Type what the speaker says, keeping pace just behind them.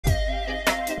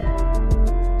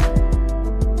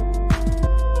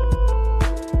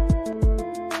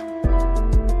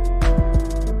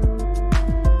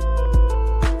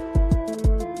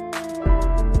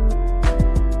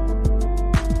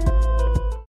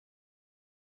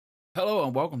Hello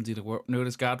and welcome to the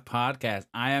Nerdic podcast.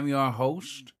 I am your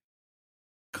host,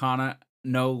 Connor.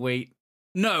 Wait.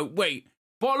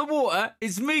 Bottle of water.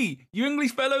 It's me, your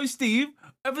English fellow Steve.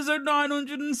 Episode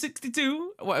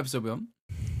 962. What episode are we on?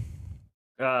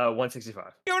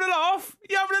 165. You having a laugh?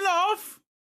 You having a laugh?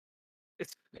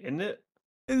 It's in it.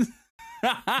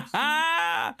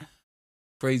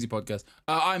 Crazy podcast.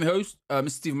 I'm your host,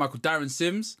 Mr. Stephen Michael Darren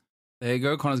Sims. There you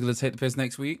go. Connor's going to take the piss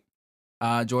next week.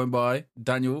 Joined by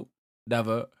Daniel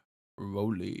Dava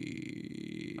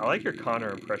Rowley. I like your Connor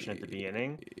impression at the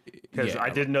beginning because I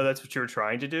didn't know that's what you were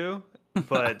trying to do,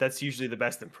 but that's usually the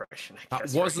best impression. I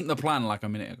guess, that wasn't the plan like a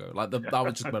minute ago. Like that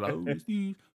was just about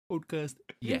Steve podcast.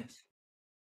 Yes.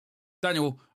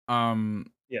 Daniel,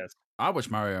 yes. I watched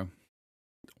Mario.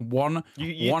 One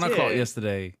you o'clock did.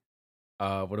 yesterday,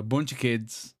 with a bunch of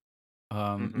kids,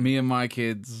 me and my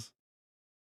kids,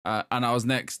 and I was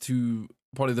next to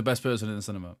probably the best person in the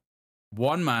cinema.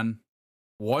 One man,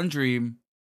 one dream,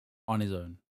 on his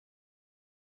own.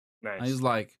 Nice. And he's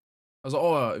like, I was like,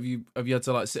 oh, have you had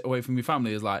to like sit away from your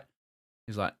family? He's like,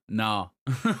 nah.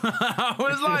 I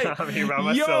was like, I'm here by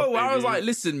myself, yo, I was baby. like,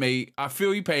 listen, mate, I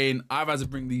feel your pain. I've had to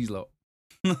bring these lot.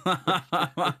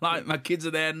 Like my kids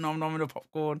are there, nomming the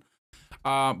popcorn.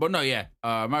 But no, yeah,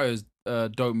 Mario's a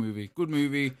dope movie, good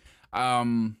movie,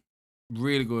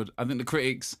 really good. I think the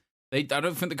critics, I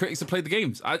don't think the critics have played the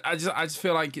games. I just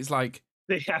feel like it's like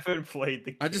They haven't played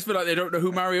the game. I just feel like they don't know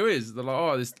who Mario is. They're like,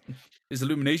 oh, this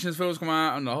Illuminations film's come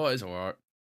out, and oh, it's alright.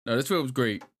 No, this film's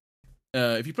great.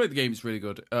 If you played the game, it's really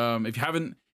good. If you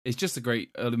haven't, it's just a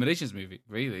great Illuminations movie.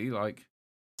 Really, like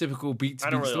typical beat. I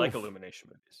don't really like Illumination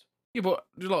movies. Yeah, but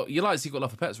you like Secret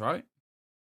Love for Pets, right?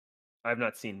 I've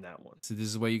not seen that one. So this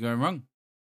is where you're going wrong.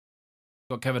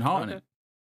 Got Kevin Hart in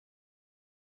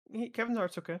it. Kevin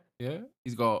Hart's okay. Yeah,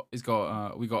 we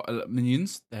got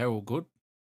Minions. They're all good.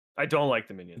 I don't like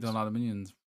the Minions. You don't like the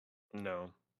Minions. No.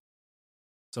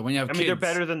 So when you have I mean, they're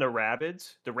better than the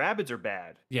Rabbids. The Rabbids are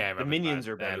bad. Yeah, the Minions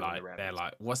are better like, than the Rabbids. They're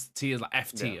like, what's the tiers? Like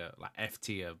F tier. Like F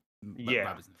tier.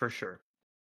 Yeah, Rabbids. for sure.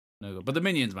 No good. But the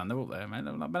Minions, man, they're up there, man.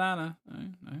 They're like banana.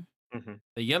 No. Mm-hmm.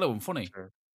 They're yellow and funny.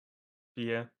 Sure.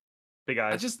 Yeah. Big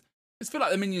eyes. I just feel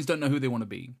like the Minions don't know who they want to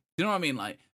be. Do you know what I mean?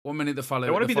 Like, 1 minute they follow.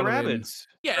 They want to be the following- Rabbids.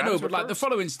 Yeah, Rabbids no, were but like they're first.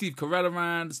 following Steve Carell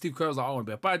around. Steve Carell's like, I want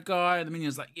to be a bad guy. And the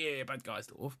Minions like, yeah, bad guy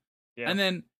stuff. Yeah.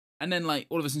 And then like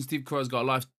all of a sudden Steve Carell's got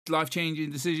life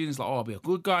changing decisions. Like, oh, I'll be a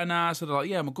good guy now. So they're like,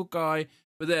 yeah, I'm a good guy.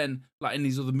 But then like in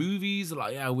these other movies, they're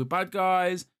like, yeah, we're bad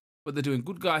guys. But they're doing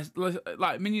good guys.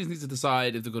 Like Minions need to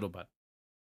decide if they're good or bad.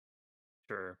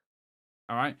 Sure.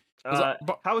 All right.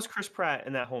 How was Chris Pratt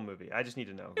in that whole movie? I just need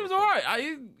to know. It was all right.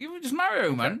 It was just Mario,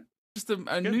 Okay. man. Just a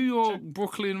Good. New York, Sure.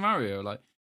 Brooklyn Mario. Like,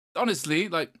 honestly,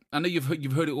 like I know you've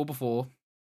heard it all before,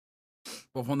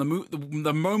 but from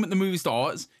the moment the movie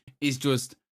starts, it's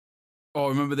just, oh,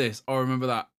 remember this, oh, remember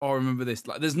that, oh, remember this.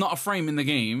 Like, there's not a frame in the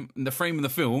game, in the frame in the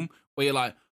film, where you're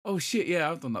like, oh shit,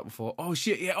 yeah, I've done that before. Oh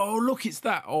shit, yeah, oh look, it's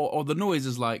that. Or the noise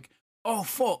is like, oh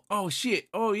fuck, oh shit,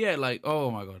 oh yeah, like,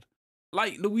 oh my god.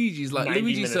 Like Luigi's, 90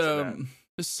 minutes of that.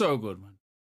 it's so good, man.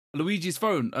 Luigi's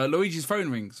phone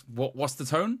rings. What's the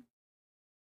tone?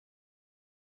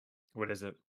 What is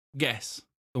it? Guess.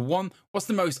 What's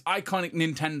the most iconic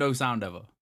Nintendo sound ever?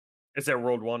 Is that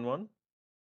World 1-1?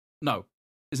 No.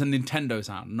 It's a Nintendo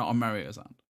sound, not a Mario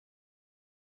sound.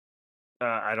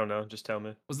 I don't know. Just tell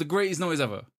me. What's the greatest noise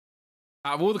ever?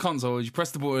 Out of all the consoles, you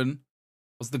press the button.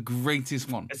 What's the greatest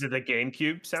one? Is it the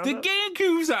GameCube sound? It's the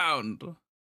GameCube sound.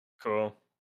 Cool.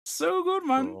 So good,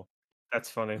 man. Cool. That's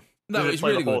funny. No, Does it it's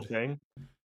play really the whole good. thing?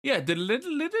 Yeah,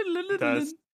 It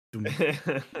does.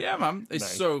 yeah, man, it's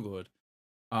Nice. so good.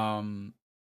 I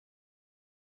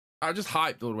just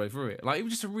hyped all the way through it. Like, it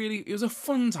was just it was a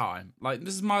fun time. Like,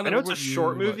 this is my I little know it's a review,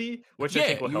 short like- movie, which I yeah,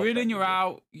 think will help. you're in that and you're movie.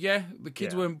 out. Yeah, the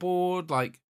kids Yeah. weren't bored.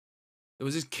 Like, there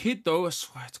was this kid though. I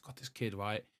swear to God, this kid,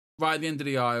 right at the end of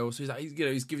the aisle. So he's like, he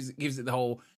gives it the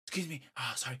whole. Excuse me.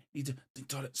 Oh, sorry. Need to the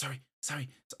toilet. Sorry. So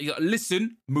he's like,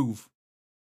 listen, move.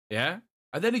 Yeah,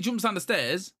 and then he jumps down the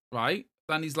stairs. Right,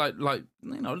 then he's like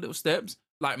little steps,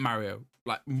 like Mario,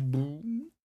 like boom,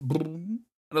 boom.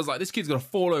 And I was like, this kid's gonna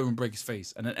fall over and break his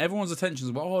face. And then everyone's attention is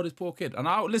about, oh, this poor kid. And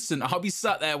I'll be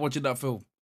sat there watching that film,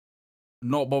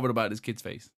 not bothered about this kid's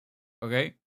face.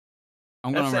 Okay?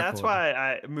 I'm gonna That's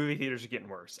why movie theaters are getting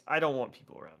worse. I don't want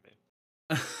people around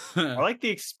me. I like the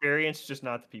experience, just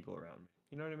not the people around me.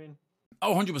 You know what I mean?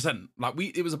 Oh, 100%. Like,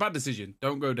 it was a bad decision.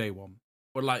 Don't go day one.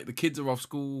 But like, the kids are off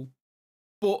school.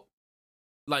 But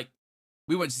like,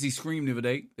 we went to see Scream the other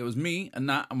day. It was me and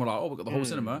Nat, and we're like, oh, we got the whole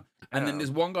cinema. And then yeah.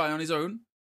 there's one guy on his own.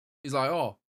 He's like,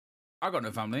 oh, I got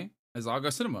no family. He's like, I go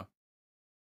cinema.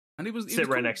 And he was Sit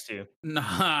right cool. next to you.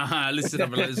 Nah, listen. That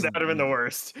would have been the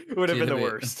worst. Would have been the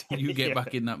worst. You get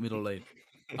back in that middle lane.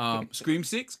 Scream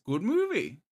 6, good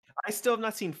movie. I still have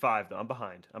not seen 5 though. I'm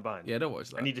behind. Yeah, don't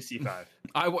watch that. I need to see 5.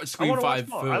 I watched Scream 5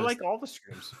 first. I like all the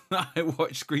Screams. I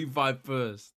watched Scream 5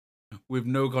 first with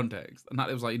no context. And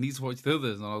that was like, you need to watch the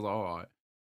others. And I was like, all right.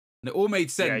 And it all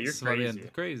made sense. Yeah, you're crazy. By the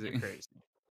end. Crazy. You're crazy.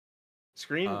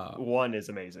 Scream 1 is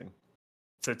amazing.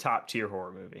 It's a top tier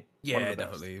horror movie. Yeah,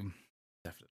 definitely.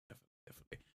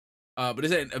 But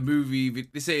this ain't a movie.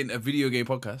 This ain't a video game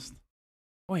podcast.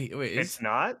 Wait. It's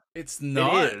not? It's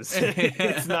not. It is.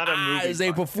 It's not a movie. It's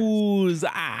April Fools.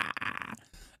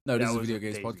 No, this is a video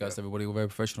games podcast, everybody. We're very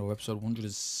professional. Episode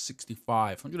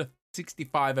 165.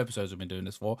 165 episodes we've been doing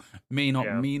this for. Me,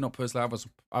 not personally.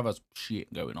 I've had some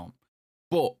shit going on.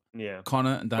 But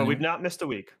Connor and Daniel. But we've not missed a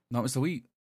week. Not missed a week.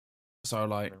 So,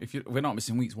 like, we're not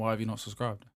missing weeks, why have you not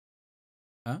subscribed?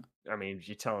 Huh? I mean,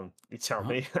 you tell me. I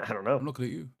don't know. I'm looking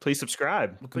at you. Please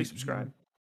subscribe. Please subscribe.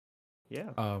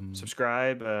 Yeah.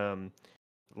 Subscribe.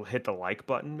 Hit the like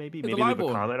button. Maybe leave a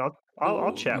comment.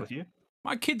 I'll chat with you.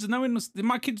 My kids know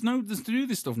to do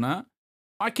this stuff now.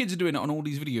 My kids are doing it on all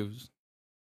these videos.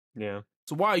 Yeah.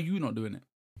 So why are you not doing it?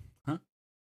 Huh?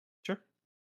 Sure.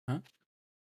 Huh?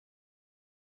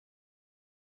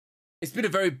 It's been a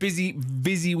very busy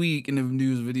week in the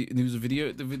news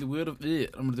video. The world of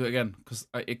I'm gonna do it again because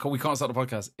we can't start the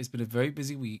podcast. It's been a very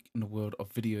busy week in the world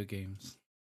of video games.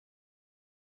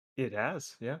 It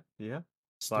has, yeah. A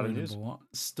lot of news.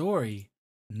 Story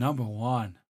number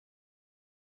one.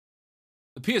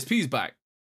 The PSP's back.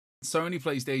 Sony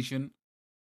PlayStation.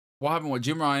 What happened? What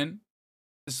Jim Ryan?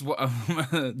 This is what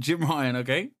Jim Ryan.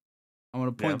 Okay, I'm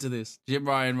gonna point to this. Jim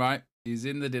Ryan, right? He's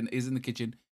in the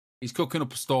kitchen. He's cooking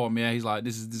up a storm, yeah. He's like,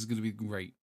 this is going to be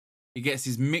great. He gets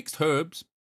his mixed herbs,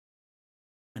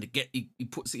 and he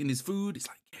puts it in his food. It's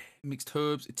like mixed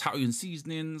herbs, Italian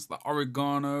seasonings, like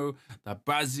oregano, the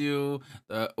basil,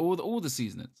 all the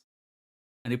seasonings,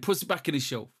 and he puts it back in his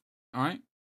shelf. All right,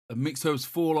 the mixed herbs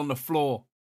fall on the floor.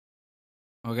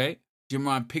 Okay, Jim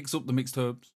Ryan picks up the mixed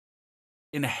herbs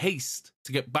in a haste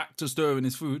to get back to stirring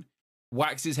his food,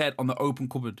 whacks his head on the open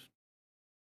cupboard.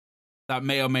 That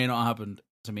may or may not have happened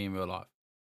to me in real life.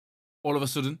 All of a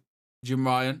sudden, Jim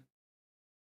Ryan,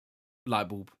 light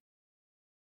bulb.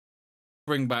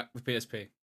 Bring back the PSP.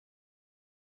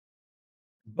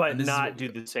 But not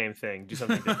do the same thing. Do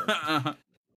something different.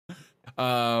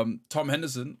 Tom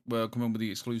Henderson will come in with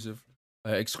the exclusive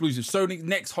Sony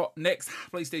next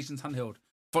PlayStation's handheld.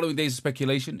 Following days of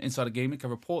speculation, Insider Gaming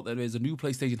can report that there is a new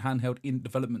PlayStation handheld in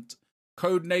development.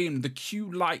 Codenamed the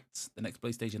Q Lite, the next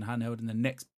PlayStation handheld and the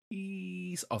next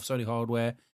piece of Sony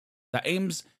hardware that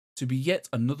aims to be yet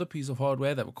another piece of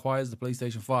hardware that requires the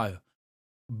PlayStation 5.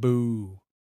 Boo.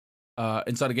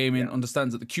 Insider Gaming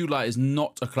understands that the Q Lite is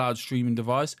not a cloud streaming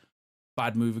device.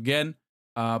 Bad move again.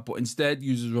 But instead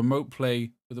uses remote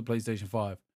play with the PlayStation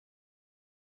 5.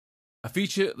 A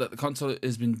feature that the console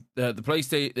has been a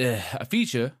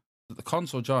feature that the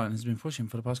console giant has been pushing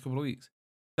for the past couple of weeks.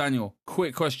 Daniel,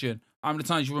 quick question: how many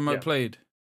times you remote played?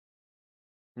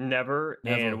 Never.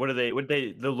 And what do they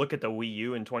they'll look at the Wii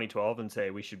U in 2012 and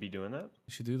say we should be doing that?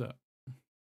 We should do that.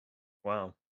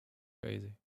 Wow.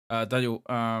 Crazy. Daniel,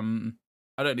 I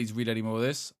don't need to read any more of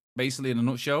this. Basically, in a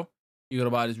nutshell, you got to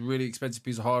buy this really expensive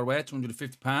piece of hardware,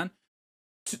 £250,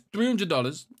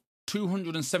 $300,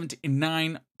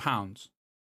 £279.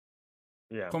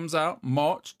 Yeah. Comes out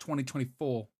March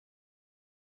 2024.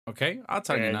 Okay, I'll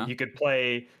tell you now. You could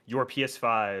play your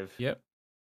PS5. Yep.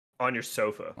 On your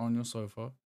sofa.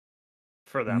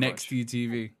 For that next to your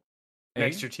TV.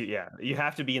 Next to your TV, yeah. You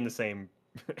have to be in the same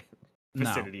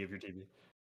vicinity of your TV.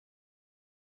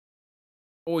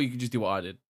 Or you could just do what I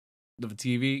did. Have a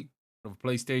TV, have a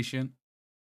PlayStation.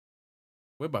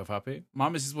 We're both happy. My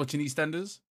missus is watching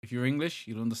EastEnders. If you're English,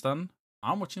 you'll understand.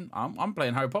 I'm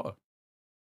playing Harry Potter.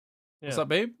 Yeah. What's up,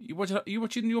 babe? You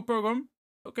watching your program?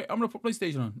 Okay, I'm gonna put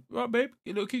PlayStation on. Right, babe?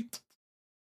 You little kid.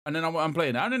 And then I'm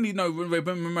playing it. I don't need no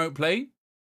remote play.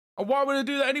 And why would I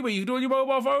do that anyway? You can do it on your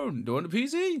mobile phone. Do it on the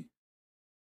PC.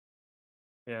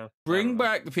 Yeah. Bring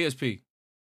back the PSP.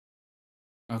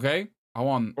 Okay?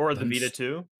 Or the Vita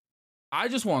 2. I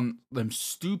just want them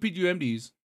stupid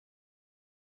UMDs.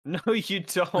 No, you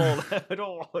don't.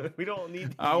 We don't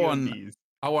need the UMDs.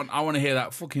 I want to hear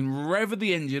that fucking rev of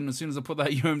the engine as soon as I put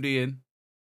that UMD in.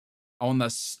 I want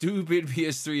that stupid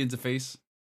PS3 interface.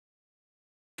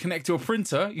 Connect to a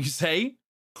printer, you say?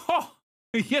 Oh,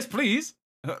 yes, please.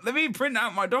 Let me print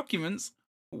out my documents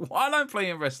while I'm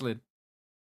playing wrestling.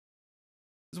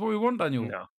 That's what we want, Daniel.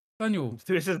 No. Daniel.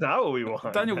 This is not what we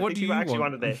want. Daniel, what do you want?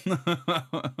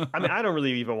 I mean, I don't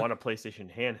really even want a PlayStation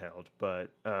handheld, but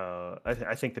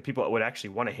I think that people would actually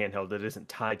want a handheld that isn't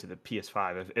tied to the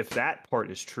PS5. If that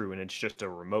part is true and it's just a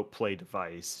remote play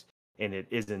device and it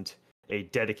isn't a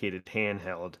dedicated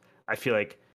handheld, I feel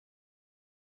like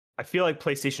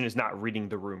PlayStation is not reading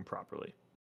the room properly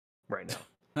right now.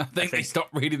 I think they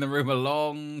stopped reading the room a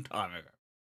long time ago.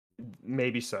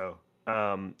 Maybe so.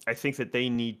 I think that they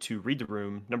need to read the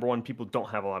room. Number one, people don't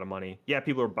have a lot of money. Yeah,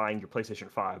 people are buying your PlayStation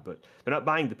 5, but they're not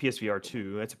buying the PSVR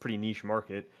 2. That's a pretty niche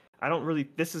market.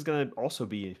 This is going to also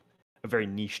be a very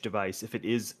niche device if it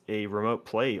is a remote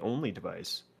play only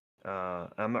device.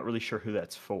 I'm not really sure who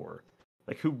that's for.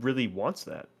 Like, who really wants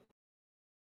that?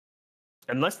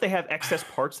 Unless they have excess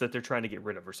parts that they're trying to get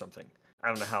rid of or something. I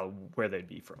don't know where they'd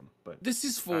be from, but this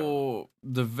is for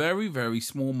the very, very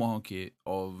small market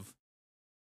of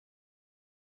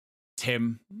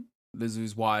Tim. This is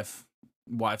his wife.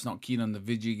 Wife's not keen on the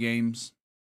video games.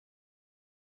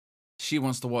 She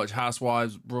wants to watch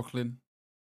Housewives Brooklyn,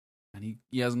 and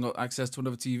he hasn't got access to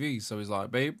another TV. So he's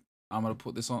like, "Babe, I'm gonna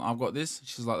put this on. I've got this."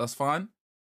 She's like, "That's fine."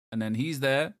 And then he's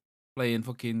there playing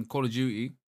fucking Call of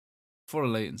Duty, full of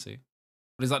latency.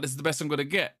 But he's like, "This is the best I'm gonna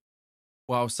get."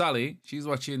 While Sally, she's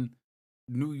watching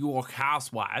New York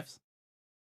Housewives.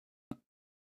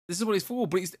 This is what it's for,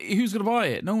 but who's going to buy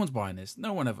it? No one's buying this.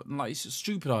 No one ever. Like, it's a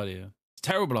stupid idea. It's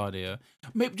a terrible idea.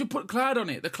 Maybe just put Clad on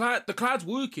it. The Clad's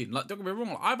working. Like, don't get me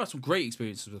wrong. I've had some great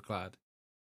experiences with Clad.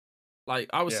 Like,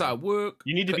 I was sat at work.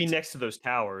 You need to be next to those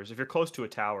towers. If you're close to a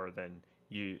tower, then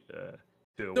you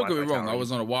do a Don't get me wrong. tower. I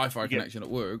was on a Wi-Fi connection at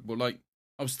work, but like,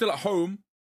 I was still at home.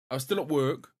 I was still at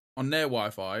work on their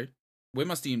Wi-Fi with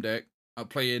my Steam Deck. I'm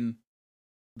playing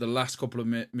the last couple of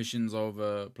missions of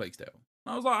Plague Tale.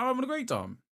 I was like, I'm having a great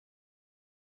time.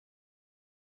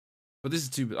 But this is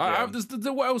too.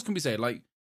 What else can we say? Like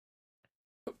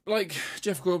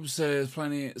Jeff Grubb says,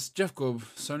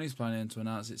 Sony's planning to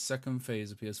announce its second phase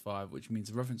of PS5, which means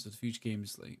a reference to the future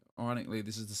games. Like, ironically,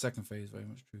 this is the second phase. Very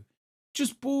much true.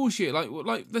 Just bullshit. Like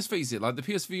let's face it. Like the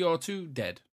PSVR 2,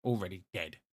 already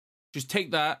dead. Just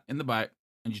take that in the back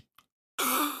and just.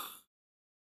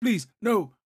 Please,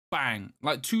 no, bang!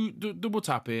 Like double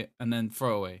tap it and then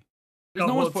throw away.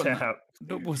 Double tap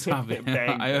it.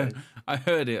 Bang, I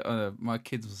heard it. My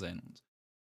kids were saying it.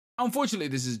 Unfortunately,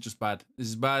 this is just bad. This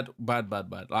is bad.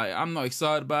 Like, I'm not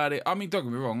excited about it. I mean, don't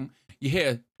get me wrong. You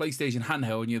hear PlayStation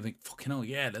handheld and you think, fucking hell,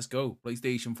 yeah, let's go.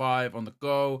 PlayStation 5 on the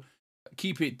go.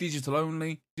 Keep it digital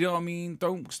only. Do you know what I mean?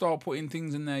 Don't start putting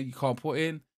things in there you can't put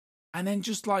in. And then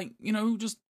just like,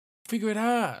 just figure it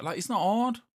out. Like, it's not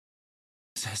hard.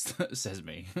 Says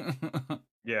me.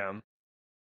 Yeah.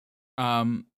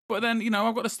 But then,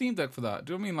 I've got a Steam Deck for that.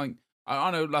 Do you know what I mean? Like, I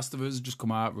know Last of Us just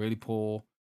come out really poor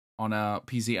on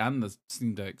PC and the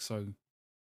Steam Deck, so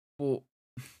but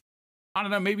I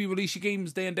don't know, maybe release your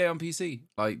games day and day on PC.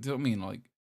 Like, do you know what I mean? Like,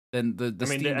 then the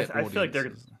Steam Deck I feel like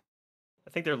I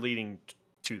think they're leading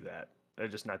to that. They're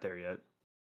just not there yet.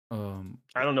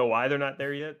 I don't know why they're not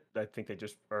there yet. I think they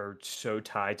just are so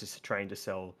tied to trying to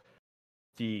sell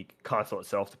the console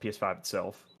itself, the PS5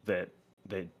 itself, that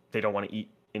they don't want to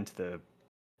eat into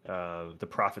the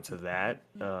profits of that.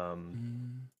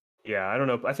 Yeah, I don't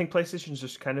know. I think PlayStation's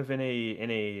just kind of in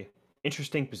a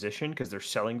interesting position because they're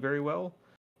selling very well,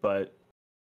 but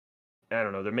I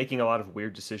don't know. They're making a lot of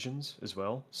weird decisions as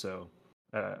well. So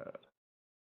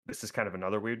this is kind of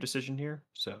another weird decision here.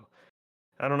 So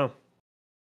I don't know.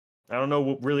 I don't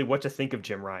know really what to think of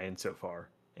Jim Ryan so far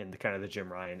in the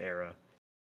Jim Ryan era.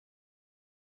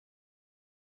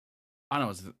 I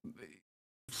don't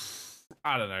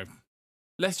know.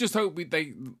 Let's just hope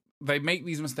they make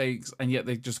these mistakes and yet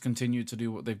they just continue to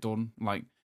do what they've done. Like,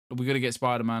 we're going to get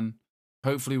Spider-Man.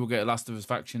 Hopefully we'll get Last of Us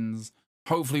Factions.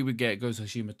 Hopefully we get Ghost of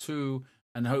Tsushima 2.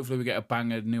 And hopefully we get a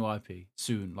banger new IP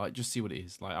soon. Like, just see what it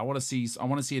is. Like, I want to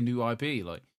see a new IP.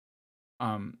 Like,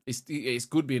 it's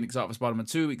good being excited for Spider-Man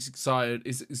 2.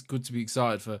 It's good to be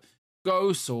excited for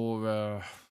Ghost or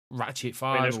Ratchet 5.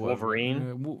 I mean, there's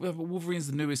Wolverine. Wolverine's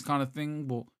the newest kind of thing,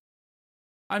 but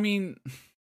I mean,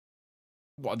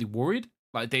 what, are they worried?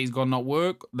 Like, Days Gone not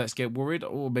work, let's get worried,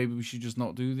 or maybe we should just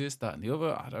not do this, that, and the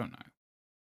other. I don't know.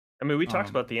 I mean, we talked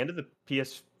about the end of the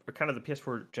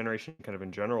PS4 generation, kind of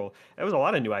in general. There was a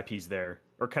lot of new IPs there,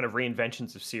 or kind of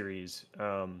reinventions of series.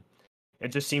 It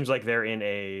just seems like they're in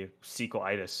a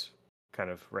sequel-itis kind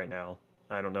of right now.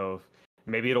 I don't know if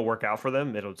maybe it'll work out for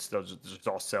them. It'll still just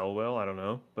all sell well. I don't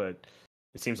know, but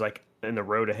it seems like in the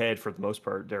road ahead, for the most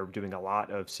part, they're doing a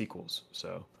lot of sequels.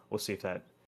 So we'll see if that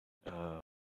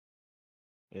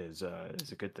is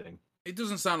a good thing. It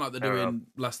doesn't sound like they're doing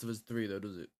Last of Us 3, though,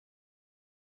 does it?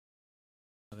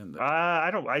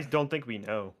 I don't think we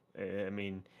know. I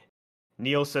mean,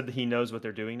 Neil said that he knows what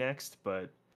they're doing next, but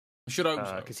should hope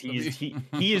so. Because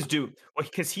he is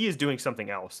doing something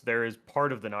else. There is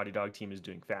part of the Naughty Dog team is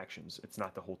doing factions. It's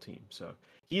not the whole team, so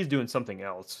he is doing something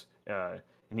else.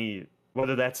 And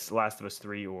whether that's Last of Us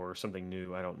 3 or something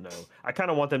new, I don't know. I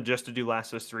kind of want them just to do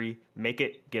Last of Us 3, make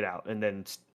it, get out, and then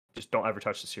just don't ever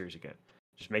touch the series again.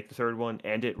 Just make the third one,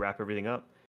 end it, wrap everything up,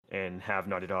 and have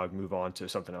Naughty Dog move on to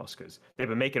something else because they've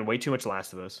been making way too much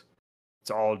Last of Us.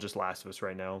 It's all just Last of Us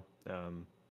right now.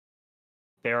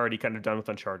 They're already kind of done with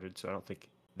Uncharted, so I don't think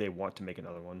they want to make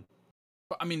another one.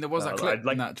 But I mean, there was that clip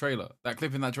in that trailer. That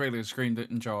clip in that trailer screamed at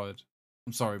Uncharted.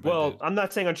 I'm sorry, but well, I'm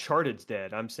not saying Uncharted's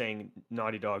dead. I'm saying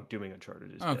Naughty Dog doing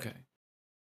Uncharted is okay.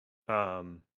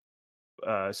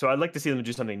 Dead. So I'd like to see them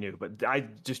do something new, but I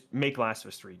just make Last of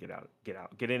Us 3. Get out, get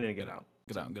in and get out.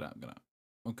 Get out.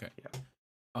 Okay. Yeah.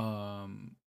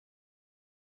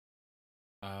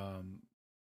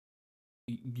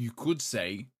 You could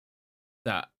say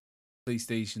that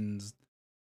PlayStation's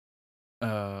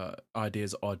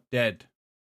ideas are dead,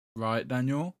 right,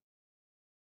 Daniel?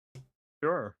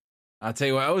 Sure. I'll tell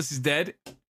you what else is dead.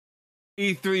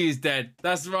 E3 is dead.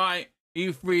 That's right.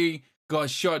 E3 got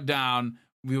shut down.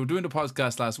 We were doing the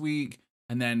podcast last week,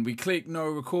 and then we clicked no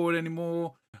record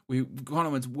anymore. We kind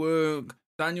of went to work.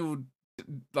 Daniel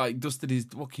dusted his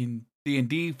fucking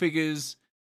D&D figures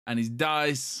and his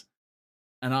dice,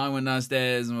 and I went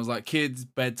downstairs and was like, "Kids,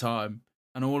 bedtime."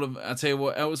 And I tell you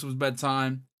what else was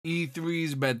bedtime.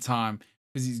 E3's bedtime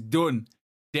because he's done,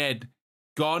 dead,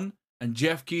 gone. And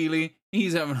Jeff Keighley,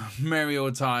 he's having a merry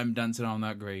old time dancing on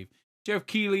that grave. Jeff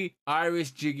Keighley,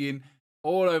 Irish jigging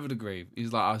all over the grave.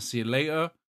 He's like, "I'll see you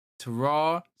later.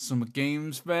 Ta-ra, Summer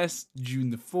Games Fest, June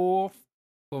the 4th.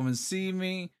 Come and see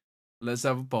me. Let's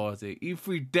have a party."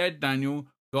 E3 dead, Daniel.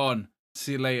 Gone.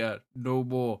 See you later. No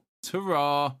more.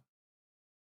 Ta-ra.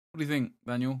 What do you think,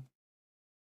 Daniel?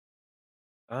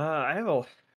 I have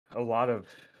a lot of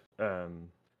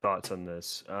thoughts on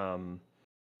this.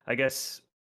 I guess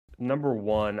number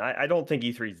one, I don't think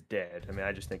E3 is dead. I mean,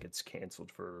 I just think it's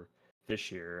canceled for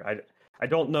this year. I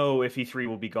don't know if E3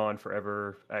 will be gone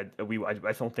forever. I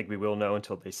don't think we will know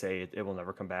until they say it will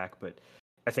never come back. But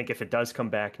I think if it does come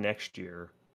back next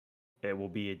year, it will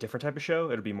be a different type of show.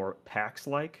 It'll be more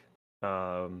PAX-like.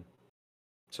 So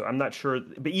I'm not sure.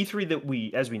 But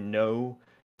E3 as we know,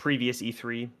 previous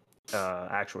E3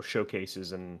 actual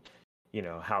showcases and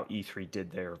how E3 did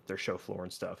their show floor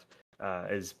and stuff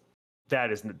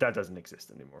that doesn't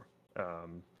exist anymore.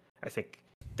 I think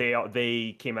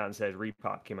they came out and said,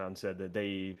 Repop came out and said that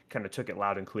they kind of took it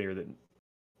loud and clear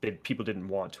that people didn't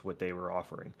want what they were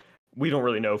offering. We don't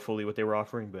really know fully what they were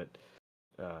offering, but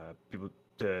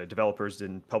the developers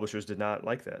and publishers did not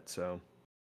like that. So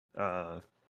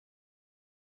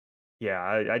yeah,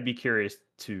 I'd be curious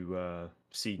to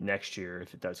see next year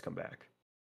if it does come back.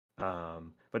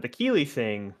 But the Keighley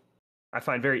thing I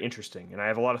find very interesting, and I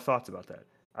have a lot of thoughts about that.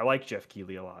 I like Jeff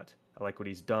Keighley a lot. I like what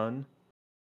he's done.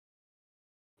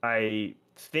 I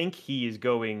think he is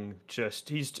going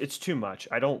it's too much.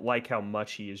 I don't like how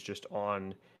much he is just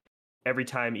on. Every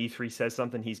time E3 says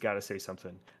something, he's got to say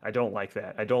something. I don't like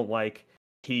that. I don't like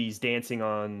he's dancing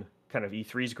on kind of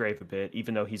E3's grave a bit,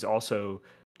 even though he's also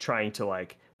trying to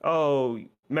oh,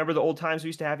 remember the old times we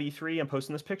used to have E3? I'm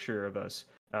posting this picture of us.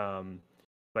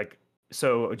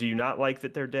 So do you not like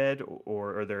that they're dead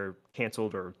or they're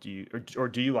canceled, or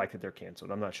do you like that they're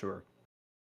canceled? I'm not sure.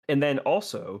 And then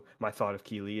also my thought of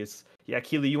Keighley is, yeah,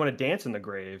 Keighley, you want to dance in the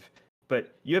grave,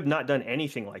 but you have not done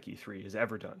anything like E3 has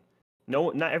ever done.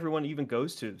 No, not everyone even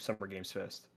goes to Summer Games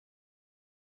Fest.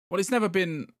 Well, it's never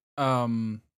been.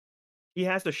 He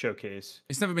has the showcase.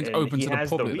 It's never been open to the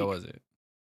public, though, has it?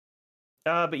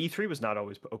 But E3 was not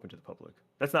always open to the public.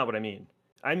 That's not what I mean.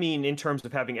 I mean, in terms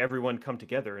of having everyone come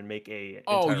together and make a.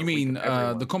 Oh, you mean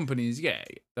the companies? Yeah,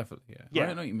 definitely. Yeah,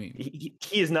 I know what you mean.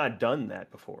 He has not done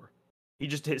that before.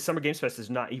 Summer Games Fest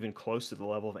is not even close to the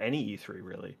level of any E3,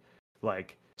 really.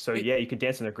 Yeah, you can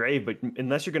dance in their grave, but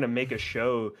unless you're going to make a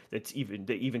show that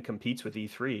even competes with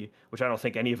E3, which I don't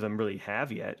think any of them really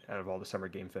have yet, out of all the Summer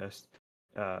Game Fest,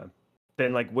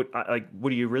 then what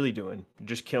are you really doing? You're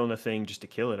just killing a thing just to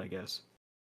kill it, I guess.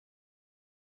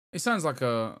 It sounds like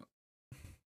I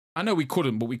know we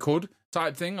couldn't, but we could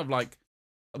type thing of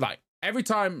every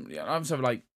time I'm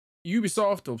saying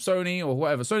Ubisoft or Sony or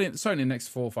whatever. Sony in the next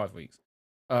 4 or 5 weeks.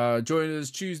 Join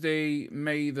us Tuesday,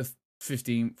 May the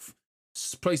 15th.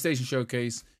 PlayStation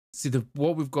Showcase. See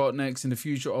what we've got next in the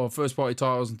future of first party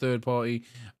titles and third party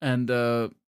and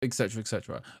etc.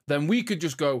 etc. Then we could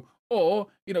just go, or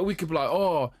we could be like,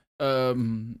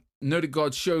 Nerdic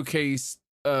God Showcase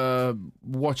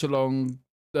watch along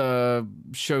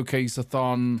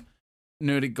showcase-a-thon,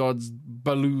 Nerdic Gods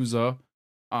Balooza,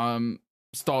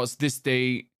 starts this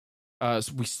date. So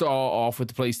we start off with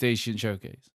the PlayStation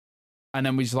showcase. And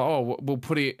then we just like, oh, we'll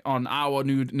put it on our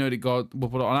new Nerdic God. We'll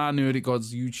put it on our Nerdic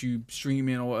Gods YouTube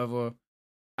streaming or whatever.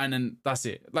 And then that's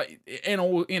it. Like, in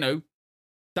all,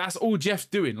 that's all Jeff's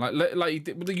doing. Like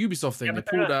with the Ubisoft thing, they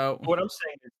pulled out. What I'm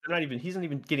saying is, he's not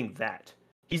even getting that.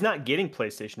 He's not getting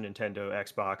PlayStation, Nintendo,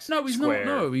 Xbox. No, he's Square.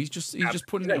 not. No, he's just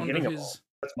putting it under his.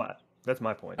 That's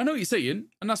my point. I know what you're saying,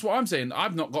 and that's what I'm saying.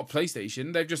 I've not got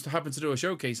PlayStation. They've just happened to do a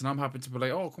showcase, and I'm happy to be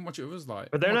like, oh, come watch it with us.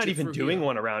 Like, but they're not even doing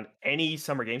one around any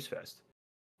Summer Games Fest.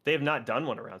 They have not done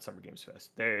one around Summer Games Fest.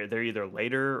 They're either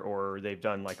later or they've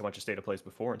done like a bunch of state of plays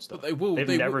before and stuff. But they will.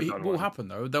 It will happen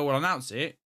though. They will announce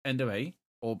it end of May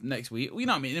or next week. You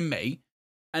know what I mean? In May,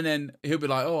 and then he'll be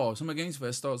like, oh, Summer Games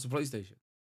Fest starts with PlayStation.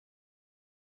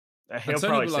 He'll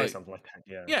probably say something like that.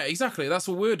 Yeah. Yeah, exactly. That's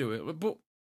what we're doing. But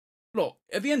look,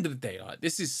 at the end of the day, like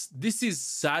this is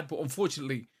sad, but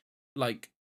unfortunately, like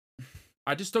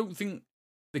I just don't think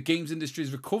the games industry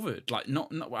has recovered. Like,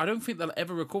 not I don't think they'll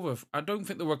ever recover. I don't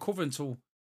think they'll recover until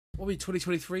probably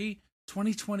 2023,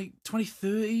 2020,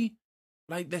 2030.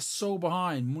 Like, they're so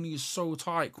behind. Money is so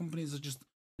tight. Companies are just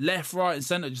left, right, and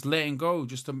center, just letting go,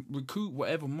 just to recoup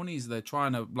whatever monies they're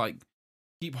trying to like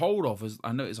keep hold of. As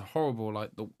I know it's a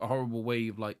horrible way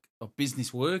of like of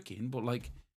business working, but like,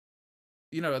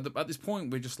 at this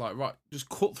point we're just like, right, just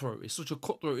cutthroat. It's such a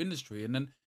cutthroat industry, and then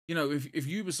if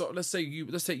Ubisoft, let's take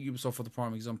Ubisoft for the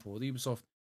prime example. The Ubisoft,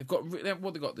 they got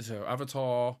this here: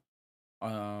 Avatar,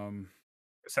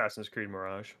 Assassin's Creed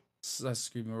Mirage,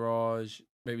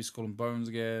 maybe Skull and Bones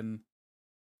again.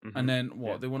 Mm-hmm. And then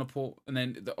they want to put, and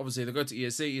then obviously they go to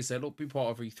ESA. ESA, look, be part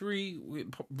of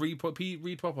E3. Read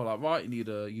proper, like, right, you need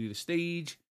a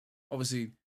stage.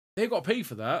 Obviously, they got to pay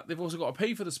for that. They've also got to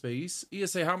pay for the space.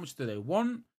 ESA, how much do they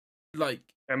want? Like,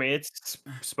 I mean, it's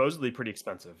supposedly pretty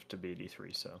expensive to be at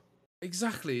E3. So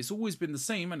exactly, it's always been the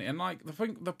same, and like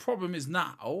the problem is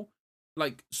now,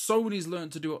 like Sony's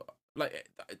learned to do it. Like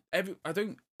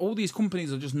all these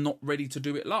companies are just not ready to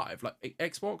do it live. Like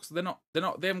Xbox, they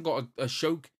haven't got a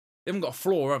show, they haven't got a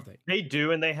floor, have they? They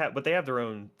do, and they have their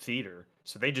own theater,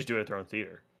 so they just do it at their own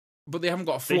theater. But they haven't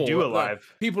got a floor. They do it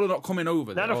live. People are not coming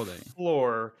over there, are they? Not a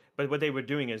floor, but what they were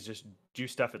doing is just do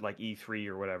stuff at like E3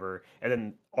 or whatever, and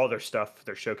then all their stuff,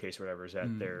 their showcase or whatever, is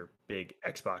at their big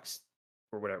Xbox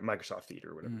or whatever, Microsoft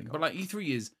Theater or whatever. They call but like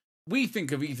E3 is, we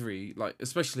think of E3, like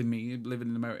especially me living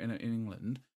in America, in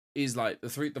England, is like the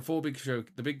four big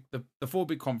the four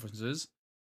big conferences,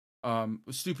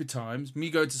 stupid times, me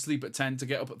going to sleep at 10 to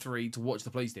get up at 3 to watch the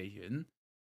PlayStation,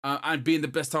 and being the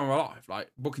best time of my life, like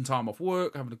booking time off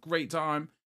work, having a great time.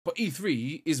 But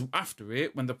E3 is after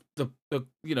it, when the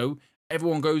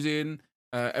everyone goes in,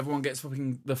 everyone gets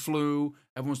fucking the flu,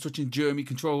 everyone's touching Jeremy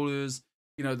controllers,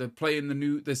 they're playing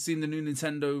they're seeing the new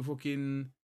Nintendo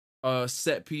fucking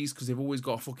set piece because they've always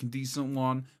got a fucking decent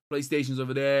one. PlayStation's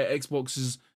over there,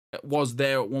 Xbox was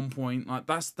there at one point. Like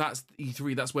that's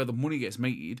E3. That's where the money gets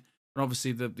made. And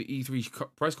obviously the E3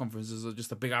 press conferences are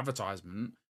just a big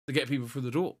advertisement to get people through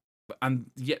the door.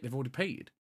 And yet they've already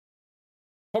paid.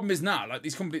 Problem is now, like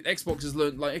these companies, Xbox has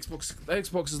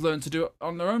learned to do it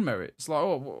on their own merit. It's like,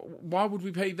 oh, why would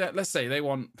we pay that? Let's say they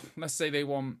want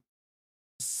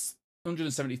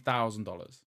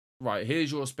 $170,000. Right,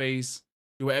 here's your space.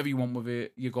 Do whatever you want with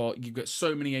it. You get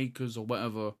so many acres or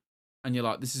whatever. And you're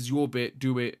like, this is your bit,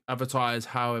 do it, advertise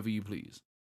however you please.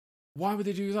 Why would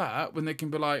they do that when they can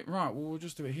be like, right, well, we'll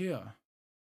just do it here.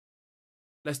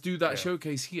 Let's do that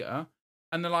showcase here.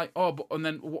 And they're like, oh,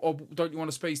 don't you want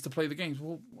a space to play the games?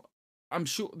 Well, I'm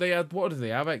sure they had, what do they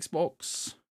have?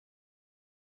 Xbox?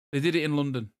 They did it in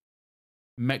London.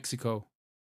 Mexico.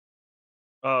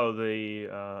 Oh, the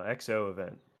XO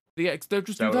event. They'll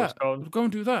just do that. Go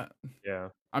and do that. Yeah.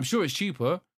 I'm sure it's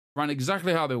cheaper, run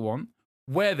exactly how they want,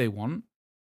 where they want,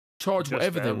 charge just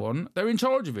whatever they want. They're in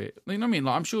charge of it. You know what I mean?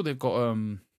 Like, I'm sure they've got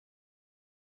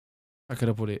how could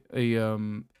I put it?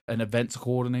 An events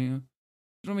coordinator. You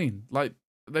know what I mean? Like,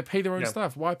 they pay their own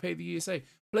staff. Why pay the ESA?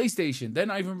 PlayStation,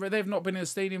 they've not been in a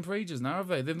stadium for ages now, have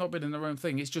they? They've not been in their own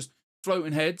thing. It's just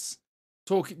floating heads,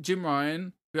 talking Jim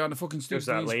Ryan behind the fucking stupid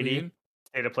that lady.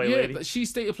 State of play lady. She's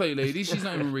state of play lady. She's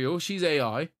not even real. She's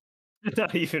AI.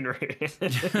 Not even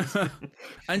real.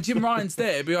 And Jim Ryan's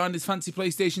there behind his fancy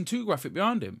PlayStation 2 graphic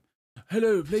behind him.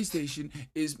 Hello, PlayStation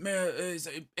is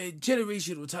a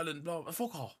generational talent. Blah, blah,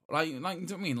 fuck off. Like, you know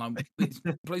what I mean? Like,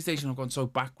 PlayStation have gone so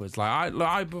backwards. Like,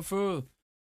 I prefer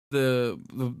the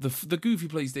goofy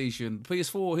PlayStation,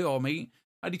 PS4 here, mate.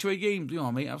 how do you trade games? You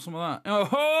know, mate, have some of that.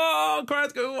 Oh,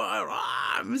 crowds go wild.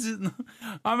 I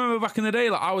remember back in the day,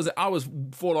 like I was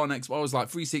full on Xbox. I was like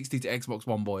 360 to Xbox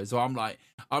One boy. So I'm like,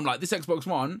 this Xbox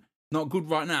One not good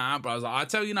right now. But I was like, I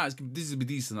tell you now, this is be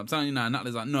decent. I'm telling you now. And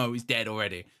Natalie's like, no, it's dead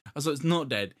already. I was like, it's not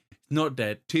dead. It's not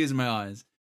dead. Tears in my eyes.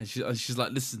 And she's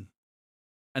like, listen.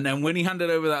 And then when he handed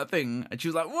over that thing, and she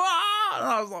was like, what? And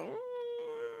I was like,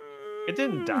 it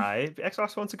didn't die.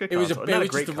 Xbox One's a good console. It was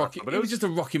just a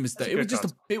rocky mistake.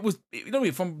 It was you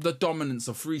know, from the dominance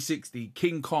of 360,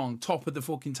 King Kong, top of the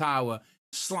fucking tower,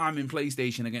 slamming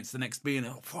PlayStation against the next being,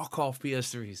 fuck off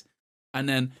PS3s. And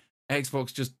then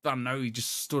Xbox just, I don't know, he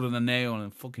just stood on a nail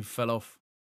and fucking fell off.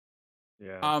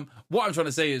 Yeah. What I'm trying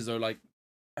to say is though, like,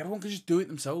 everyone could just do it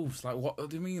themselves. Like, what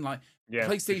do you mean? Like,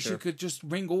 PlayStation could just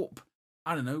ring up,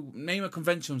 I don't know, name a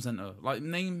convention center, like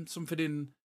name something in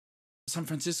San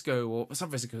Francisco, or San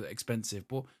Francisco is expensive,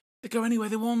 but they go anywhere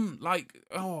they want. Like,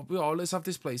 let's have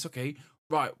this place. Okay,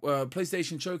 right.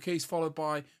 PlayStation Showcase followed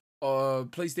by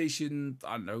PlayStation,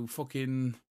 I don't know,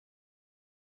 fucking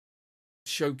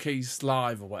Showcase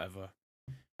Live or whatever.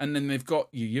 And then they've got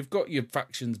you've got your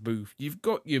Factions booth, you've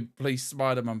got your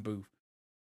Spider-Man booth.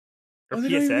 Or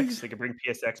PSX, they could bring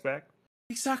PSX back.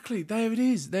 Exactly, there it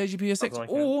is. There's your PSX. Like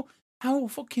or hell,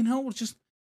 just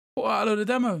put out a load of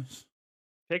demos.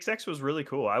 PSX was really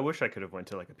cool. I wish I could have went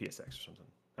to like a PSX or something.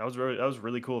 That was a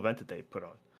really cool event that they put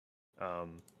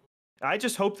on. I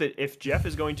just hope that if Jeff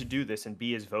is going to do this and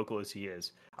be as vocal as he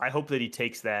is, I hope that he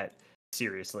takes that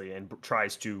seriously and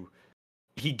tries to.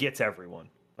 He gets everyone.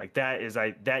 Like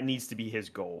that needs to be his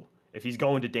goal. If he's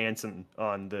going to dance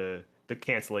on the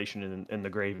cancellation and the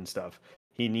grave and stuff,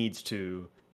 he needs to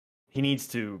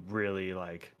really,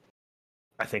 like,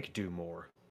 I think, do more.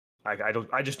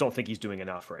 I just don't think he's doing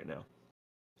enough right now.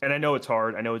 And I know it's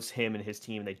hard. I know it's him and his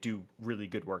team. They do really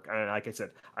good work. And like I said,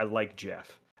 I like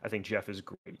Jeff. I think Jeff is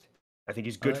great. I think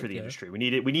he's good for the industry. We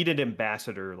need an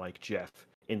ambassador like Jeff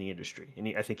in the industry,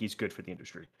 and I think he's good for the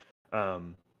industry.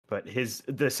 But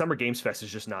the Summer Games Fest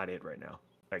is just not it right now.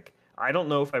 Like, I don't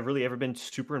know if I've really ever been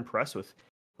super impressed with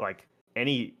like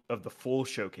any of the full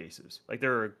showcases. Like,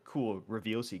 there are cool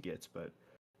reveals he gets, but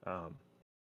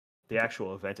the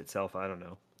actual event itself, I don't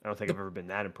know. I don't think I've ever been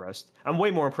that impressed. I'm way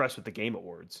more impressed with the Game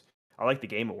Awards. I like the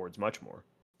Game Awards much more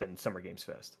than Summer Games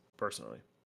Fest, personally.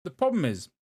 The problem is,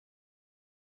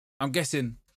 I'm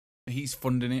guessing he's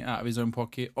funding it out of his own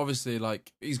pocket. Obviously,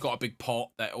 like, he's got a big pot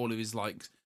that all of his, like,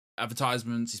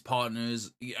 advertisements, his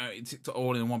partners, it's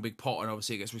all in one big pot, and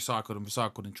obviously it gets recycled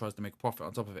and tries to make a profit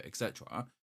on top of it, etc.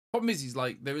 Problem is, he's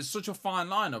like, there is such a fine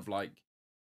line of, like,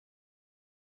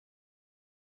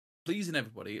 pleasing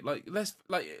everybody. Like, let's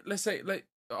say, like,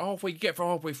 halfway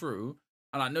through,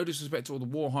 and like, no disrespect to all the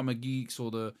Warhammer geeks or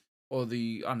the I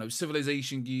don't know,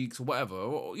 Civilization geeks or whatever,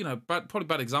 or, you know, probably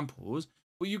bad examples.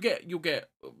 But you'll get.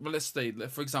 Well, let's say,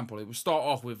 for example, it will start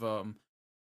off with I'm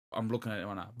looking at it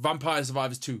right now. Vampire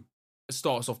Survivors 2. It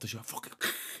starts off the show. Fucking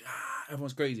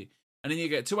everyone's crazy, and then you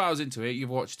get 2 hours into it. You've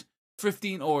watched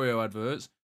 15 Oreo adverts.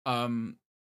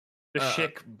 The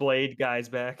Schick Blade guy's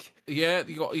back. Yeah,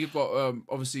 you've got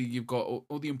obviously you've got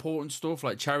all the important stuff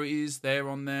like charities. They're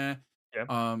on there.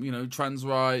 Yeah. You know, trans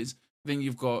rights. Then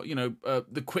you've got, you know,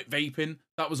 the quit vaping.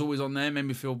 That was always on there. Made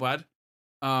me feel bad.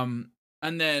 And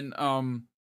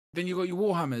then you got your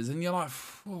Warhammers, and you're like,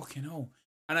 fucking hell.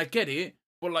 And I get it,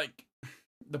 but like,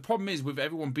 the problem is with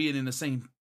everyone being in the same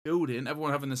building,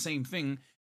 everyone having the same thing.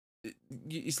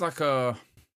 It's like a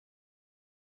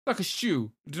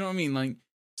stew. Do you know what I mean? Like,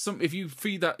 if you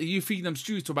feed them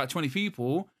stews to about 20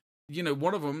 people, you know,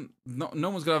 one of them, no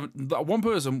one's gonna have, one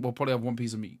person will probably have one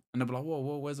piece of meat, and they'll be like,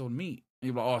 whoa, where's all the meat? And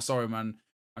you're like, oh, sorry, man,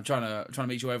 I'm trying to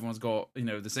make sure everyone's got, you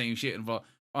know, the same shit,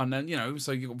 and then, you know,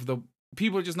 so the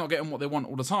people are just not getting what they want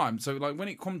all the time. So like, when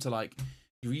it comes to like,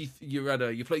 you're at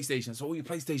your PlayStation, so all your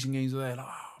PlayStation games are there, like,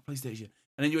 PlayStation,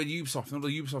 and then you're at Ubisoft, and all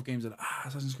the Ubisoft games are like,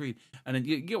 Assassin's Creed, and then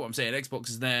you get what I'm saying, Xbox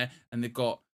is there, and they've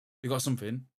got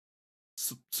something.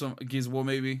 Some Gears of War,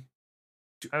 maybe.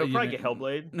 I would probably get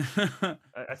Hellblade.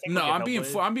 I think no, I'm being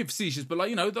facetious, but like,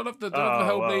 you know, they'll have the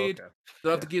Hellblade,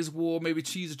 they'll have the Gears of War, maybe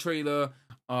tease a trailer,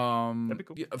 that'd be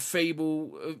cool. A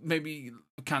Fable, maybe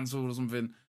cancelled or something.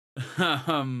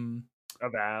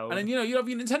 About. And then, you know, you have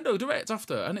your Nintendo Direct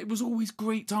after, and it was always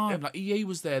great time. Yep. Like, EA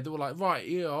was there, they were like, right,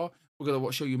 here we're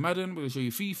gonna show you Madden, we're gonna show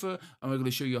you FIFA, and we're gonna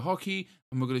show you hockey,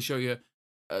 and we're gonna show you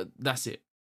that's it.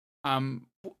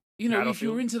 You know, if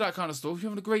you're into that kind of stuff,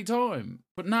 you're having a great time.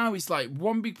 But now it's like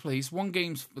one big place, one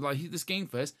game's like this Game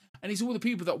Fest, and it's all the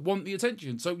people that want the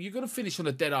attention. So you're gonna finish on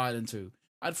a Dead Island 2.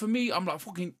 And for me, I'm like,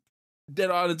 fucking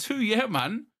Dead Island 2, yeah,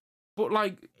 man. But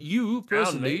like, you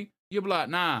personally, you're like,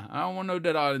 nah, I don't want no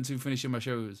Dead Island 2 finishing my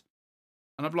shows.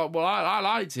 And I'm like, well, I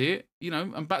liked it. You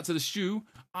know, I'm back to the stew.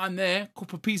 I'm there,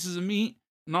 couple of pieces of meat.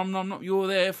 Nom, nom, nom. You're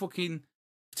there, fucking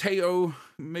potato,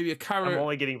 maybe a carrot. I'm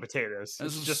only getting potatoes. And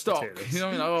It's some just stock. potatoes. You know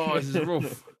what I mean? Like, oh, this is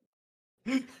rough.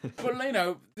 But, you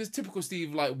know, this typical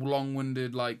Steve, like,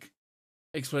 long-winded, like,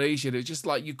 explanation. It's just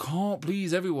like, you can't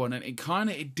please everyone. And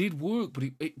it did work, but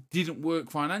it didn't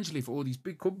work financially for all these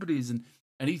big companies. And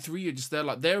E3 are just there,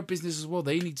 like, they're a business as well.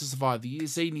 They need to survive. The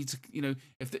ESA need to, you know,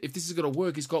 if this is going to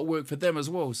work, it's got to work for them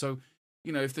as well. So,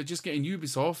 you know, if they're just getting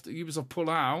Ubisoft pull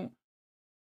out,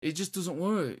 it just doesn't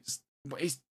work.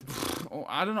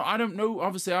 I don't know.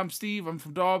 Obviously, I'm Steve. I'm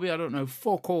from Derby. I don't know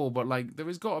fuck all, but like,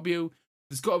 there's got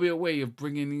to be a way of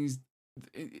bringing these,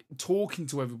 talking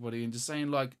to everybody and just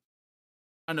saying, like,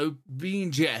 I know,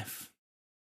 being Jeff,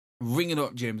 ringing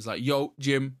up Jim. It's like, yo,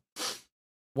 Jim,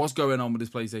 what's going on with this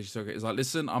PlayStation circuit? It's like,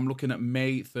 listen, I'm looking at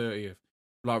May 30th.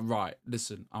 Like, right,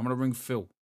 listen, I'm going to ring Phil.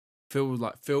 Phil was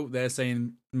like, Phil, they're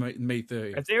saying May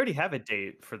 30th. If they already have a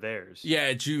date for theirs.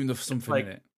 Yeah, June the something, like,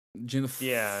 in it. June the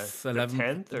 11th,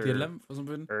 10th or the 11th or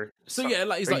something. So yeah,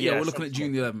 like, he's like, yeah, we're looking at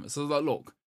June the 11th. So like,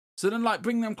 look. So then, like,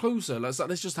 bring them closer. Let's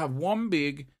just have one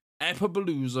big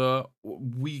Epapalooza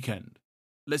weekend.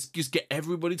 Let's just get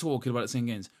everybody talking about the same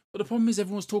games. But the problem is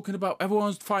everyone's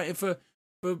fighting for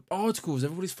articles.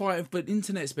 Everybody's fighting for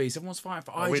internet space. Everyone's fighting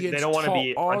for IGN's they don't want to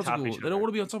be articles. on top of each other. They don't want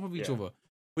to be on top of each other.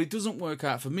 But it doesn't work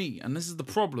out for me. And this is the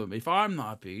problem. If I'm not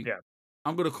happy,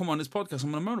 I'm going to come on this podcast.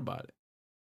 I'm going to moan about it.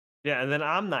 Yeah, and then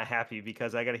I'm not happy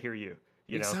because I got to hear you.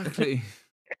 You know? Exactly.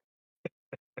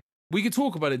 We could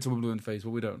talk about it till we're blue in the face,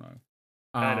 but we don't know.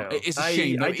 I know. It's a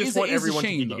shame. I just want everyone to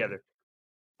be though. Together.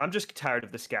 I'm just tired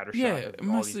of the scattershot. Yeah,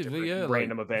 massively.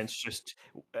 Random events, just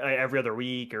every other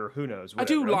week or who knows.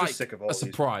 Whatever. I do like sick of all a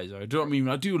surprise. Though. Do you know what I mean?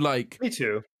 I do like. Me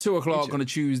too. 2:00 on a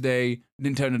Tuesday,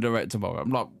 Nintendo Direct tomorrow. I'm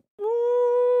like,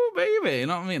 ooh, baby. You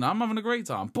know what I mean? I'm having a great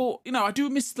time. But you know, I do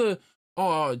miss the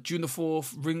June the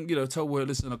 4th. Ring, you know, tell word.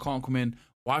 Listen, I can't come in.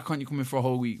 Why can't you come in for a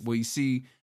whole week where you see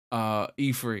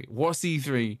E3? What's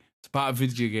E3? It's about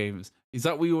video games. Is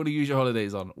that what you want to use your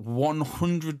holidays on?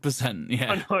 100%,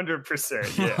 yeah.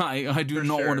 100%, yeah. I do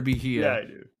not want to be here. Yeah, I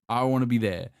do. I want to be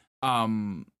there.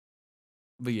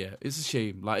 But yeah, it's a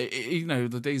shame. Like, you know,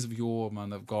 the days of yore,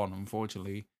 man, have gone,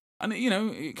 unfortunately. And, you know,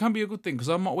 it can be a good thing because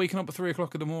I'm not waking up at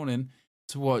 3:00 in the morning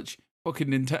to watch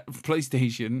fucking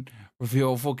PlayStation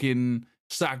reveal fucking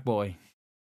Sackboy.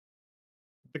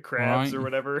 The crabs or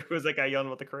whatever. It was that guy yelling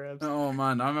about the crabs. Oh,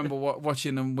 man. I remember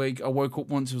watching and I woke up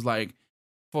once, it was like,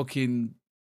 fucking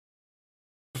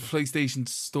PlayStation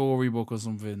Storybook or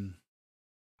something.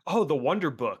 Oh, the Wonder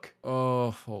Book.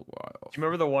 Oh, fuck. Right. Do you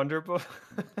remember the Wonder Book?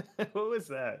 What was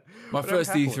that? My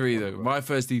first E3, though. My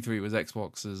first E3 was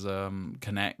Xbox's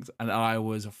Connect, and I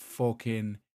was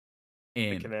fucking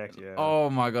in. The Connect, yeah. Oh,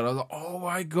 my God. I was like, oh,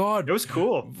 my God. It was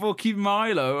cool. Fucking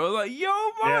Milo. I was like, yo,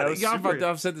 man. Yeah,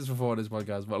 I've said this before on this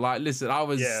podcast, but, like, listen, I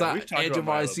was sat edge of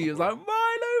my seat. I was like, Milo,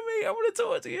 I want to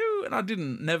talk to you, and I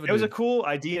didn't. Never. It was a cool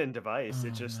idea and device.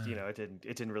 It just, you know, it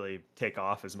didn't really take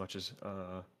off as much as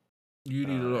you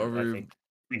need a lot of room. I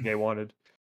think they wanted,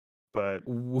 but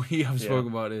we have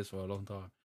spoken about this for a long time.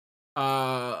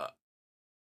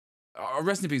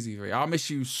 Rest in peace, E3. I miss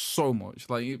you so much.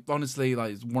 Like, honestly,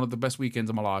 like, it's one of the best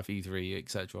weekends of my life. E3,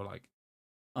 etc. Like,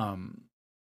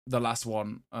 the last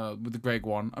one, with the Greg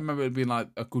one, I remember it being like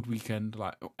a good weekend.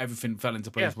 Like, everything fell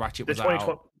into place. Yeah, Ratchet was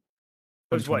out.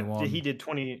 It was what he did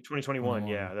 2021.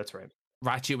 Yeah, that's right.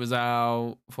 Ratchet was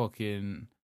out. Fucking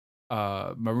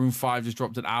Maroon 5 just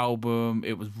dropped an album.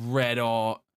 It was red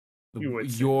hot. The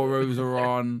Euros are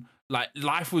on. Like,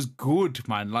 life was good,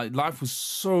 man. Like, life was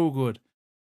so good.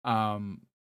 And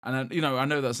then, you know, I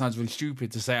know that sounds really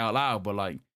stupid to say out loud, but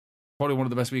like, probably one of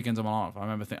the best weekends of my life.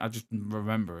 I just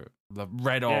remember it. The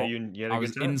red hot. I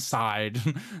was inside,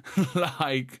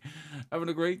 like, having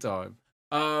a great time.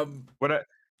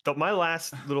 My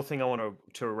last little thing I want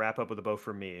to wrap up with a bow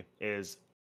for me is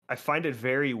I find it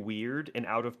very weird and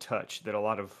out of touch that a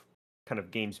lot of kind of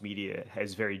games media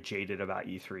is very jaded about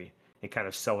E3 and kind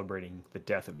of celebrating the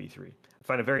death of E3. I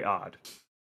find it very odd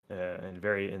and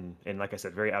very, and like I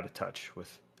said, very out of touch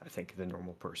with, I think, the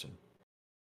normal person.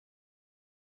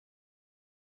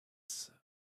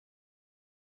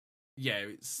 Yeah,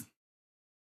 it's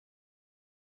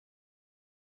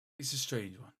a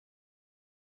strange one.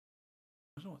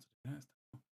 I don't know what to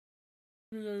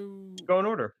do next. Go in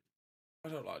order. I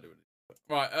don't like doing it.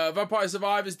 Right, Vampire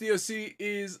Survivors DLC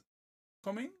is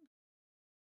coming.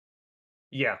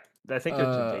 Yeah, I think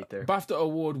there's a date there. BAFTA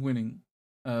award winning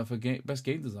for best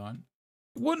game design.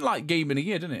 It won like Game of the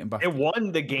Year, didn't it? It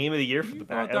won the Game of the Year for the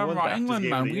BAFTA. Right, England,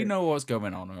 man. We know what's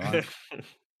going on, right?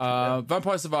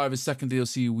 Vampire Survivors second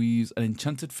DLC weaves an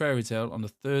enchanted fairy tale on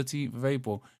the 13th of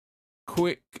April.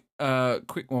 Quick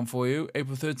one for you.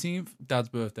 April 13th, Dad's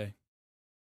birthday.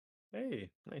 Hey,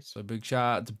 nice. So big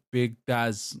shout out to Big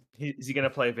Daz. Is he gonna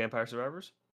play Vampire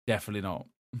Survivors? Definitely not.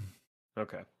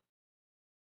 Okay.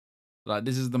 Like,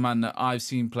 this is the man that I've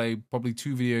seen play probably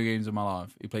 2 video games in my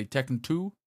life. He played Tekken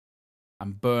 2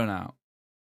 and Burnout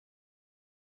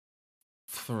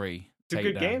 3. Two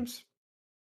good games.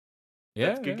 Yeah,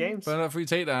 that's good games. Burnout 3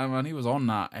 Takedown, man. He was on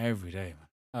that every day,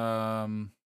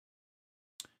 man.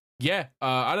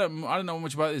 I don't know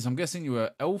much about this. I'm guessing you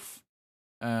were elf,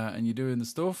 and you're doing the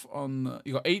stuff on.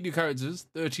 You got 8 new characters,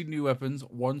 13 new weapons,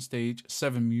 1 stage,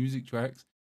 7 music tracks,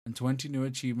 and 20 new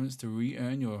achievements to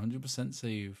re-earn your 100%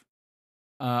 save.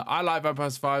 I like Vampire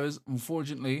Survivors.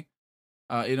 Unfortunately,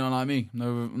 you don't like me.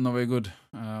 No, not very good.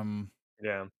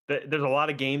 Yeah, there's a lot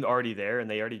of game already there, and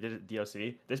they already did it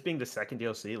DLC. This being the second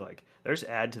DLC, like, there's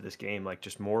add to this game, like,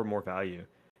 just more and more value.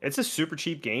 It's a super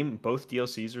cheap game. Both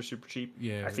DLCs are super cheap.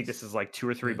 Yeah, I think this is like $2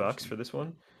 or $3 for this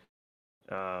one.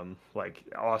 Like,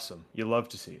 awesome. You love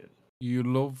to see it. You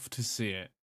love to see it.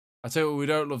 I tell you what, we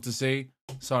don't love to see: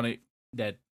 Sonic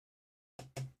dead.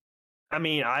 I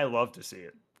mean, I love to see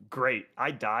it. Great.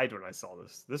 I died when I saw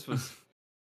this. This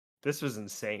was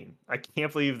insane. I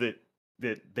can't believe that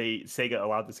Sega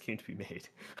allowed this game to be made.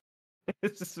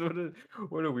 It's just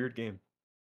what a weird game.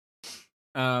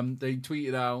 They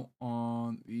tweeted out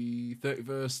on the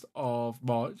 31st of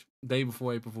March, day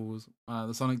before April Fools,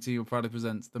 the Sonic team proudly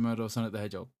presents The Murder of Sonic the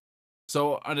Hedgehog.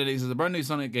 So underneath says a brand new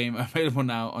Sonic game available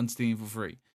now on Steam for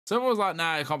free. So everyone's like,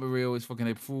 nah, it can't be real. It's fucking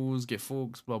April Fools. Get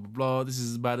fucked. Blah blah blah. This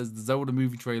is as bad as the Zelda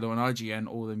movie trailer on IGN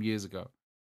all them years ago.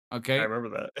 Okay, I remember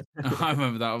that. I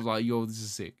remember that. I was like, yo, this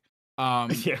is sick.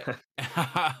 Yeah.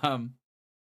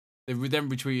 They then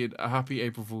retweeted a happy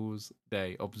April Fool's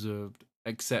Day observed,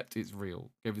 except it's real.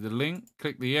 Give you the link,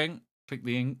 click the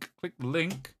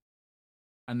link,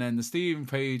 and then the Steam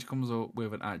page comes up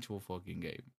with an actual fucking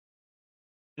game.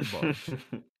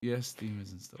 Yes, Steam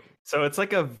is installed. So it's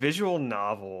like a visual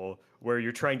novel where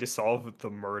you're trying to solve the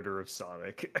murder of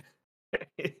Sonic.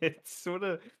 It's sort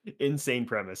of insane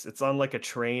premise. It's on like a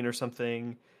train or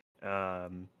something.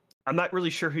 I'm not really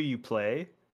sure who you play.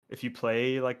 If you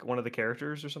play like one of the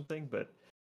characters or something, but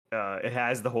it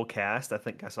has the whole cast. I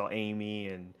think I saw Amy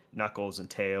and Knuckles and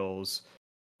Tails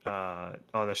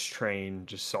on this train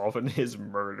just solving his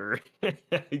murder.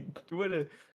 What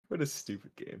a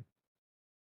stupid game.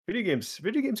 Video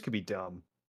games could be dumb,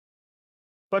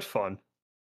 but fun.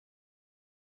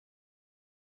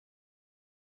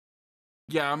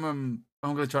 Yeah, I'm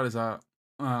gonna try this out.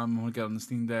 I'm gonna get on the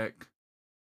Steam Deck.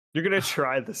 You're gonna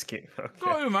try this game, okay?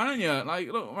 Go, man, aren't you? Like,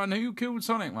 look, man, who killed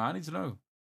Sonic, man? I need to know.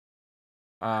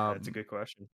 That's a good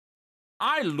question.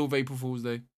 I love April Fool's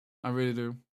Day. I really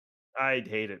do. I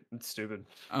hate it. It's stupid.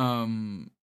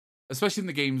 Especially in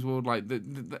the games world, like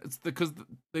because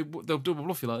they'll double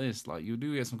bluff you like this. Like, you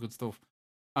do get some good stuff.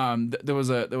 There was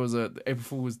a April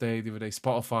Fool's Day the other day.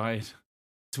 Spotify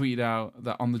tweeted out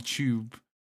that on the tube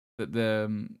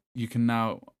that you can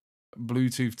now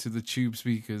Bluetooth to the tube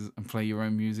speakers and play your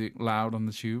own music loud on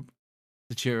the tube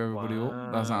to cheer everybody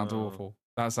up. That sounds awful.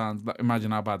 That sounds like,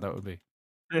 imagine how bad that would be.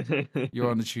 You're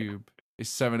on the tube. It's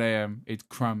 7 a.m. It's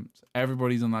cramped.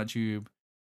 Everybody's on that tube,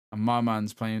 and my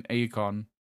man's playing Akon.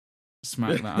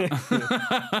 Smack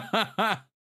that.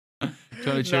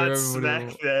 Trying to cheer Not everybody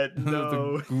smack up. that.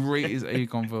 No. The greatest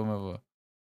Akon film ever.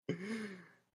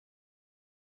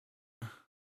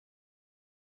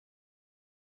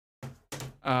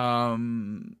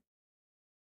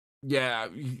 Yeah,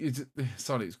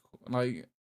 Sonic's like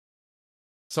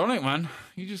Sonic, man.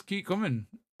 You just keep coming.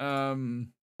 I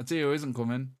tell you who isn't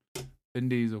coming. Vin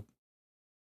Diesel,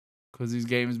 because his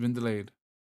game has been delayed.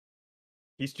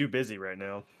 He's too busy right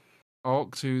now.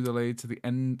 Arc 2 delayed to the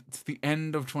end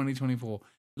of 2024.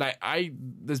 Like,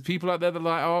 there's people out there that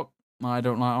like Arc. I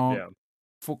don't like Arc. Yeah.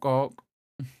 Fuck Arc.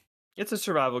 It's a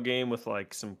survival game with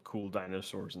like some cool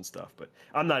dinosaurs and stuff, but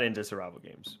I'm not into survival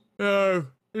games. No,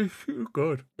 it's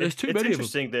good. There's too many. It's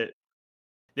interesting that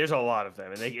there's a lot of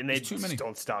them, and they too many.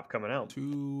 don't stop coming out.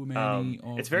 Too many.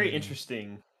 It's very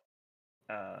interesting.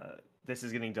 This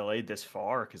is getting delayed this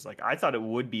far because, like, I thought it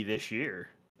would be this year.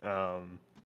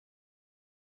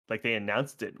 Like, they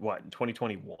announced it in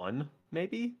 2021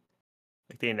 maybe.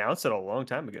 Like, they announced it a long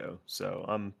time ago. So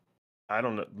I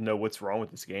don't know what's wrong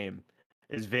with this game.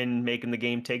 Is Vin making the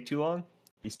game take too long?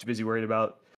 He's too busy worried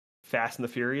about Fast and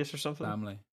the Furious or something.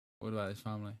 Family. What about his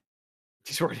family?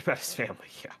 He's worried about his family.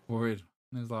 Yeah. Worried.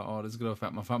 He's like, oh, this is gonna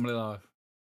affect my family life.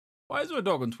 Why is there a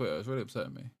dog on Twitter? It's really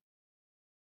upsetting me.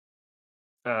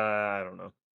 I don't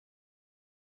know.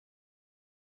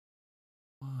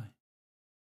 Why?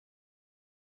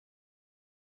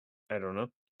 I don't know.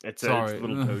 It's a Sorry.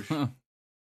 little Doge.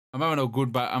 I'm having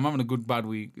a good bad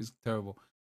week. It's terrible.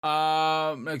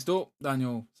 Next up,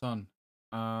 Daniel, son.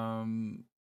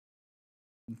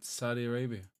 Saudi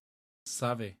Arabia.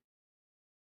 Savvy.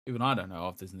 Even I don't know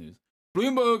half this news.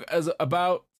 Bloomberg as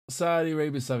about Saudi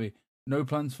Arabia Savvy. No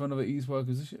plans for another esports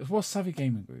acquisition. What's Savvy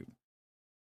Gaming Group?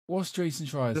 What's Jason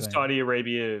Schreier saying? Saudi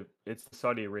Arabia. It's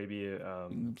Saudi Arabia.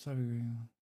 Savvy.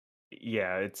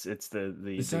 Yeah, it's the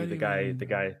Arabian...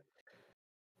 guy,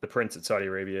 the prince at Saudi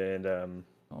Arabia, and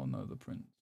oh no, the prince.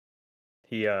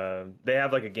 They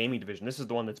have like a gaming division. This is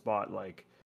the one that's bought like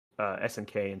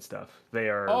SNK and stuff. They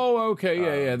are. Oh,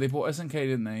 okay, yeah. They bought SNK,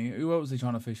 didn't they? Who else was they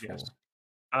trying to fish yes.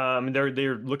 for?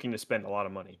 They're looking to spend a lot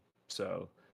of money. So,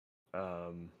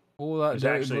 all that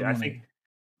dirty actually, blood I money. think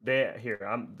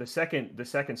the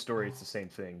second story. It's the same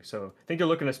thing. So I think they're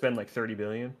looking to spend like 30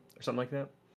 billion or something like that.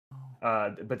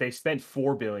 But they spent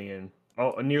 4 billion,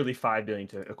 nearly 5 billion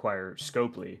to acquire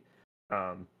Scopely.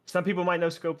 Some people might know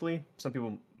Scopely. Some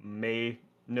people may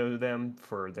know them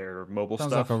for their mobile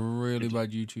Sounds stuff. Sounds like a really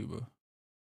bad YouTuber.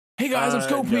 Hey guys, I'm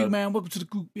Scopely, man. Welcome to the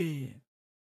group. Yeah.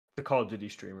 The Call of Duty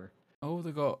streamer. Oh,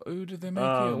 they got. Who did they make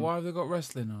it? Why have they got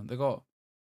wrestling on? They got.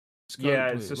 Scopely.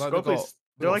 Yeah, so like Scopely's.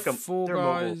 They're like four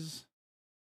guys.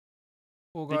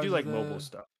 Mobile. They do like mobile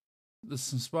stuff. There's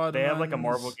some Spider-Man. They have like a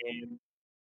Marvel game.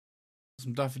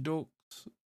 Some Daffy Ducks,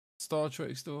 Star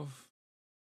Trek stuff.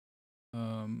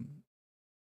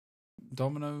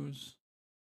 Dominoes.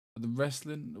 The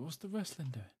wrestling. What's the wrestling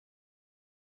doing?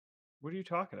 What are you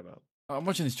talking about? I'm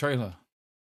watching this trailer.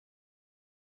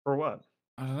 For what?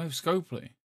 I don't know. Scopely.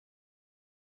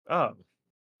 Oh,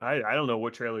 I don't know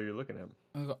what trailer you're looking at.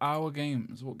 I got Our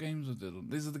Games. What games are they?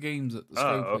 These are the games that the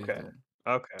Scopely done.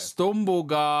 Okay. Stumble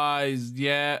Guys.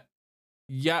 Yeah.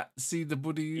 See the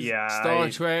Buddies. Yeah. Star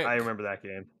Trek. I remember that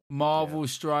game. Marvel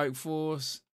Strike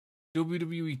Force.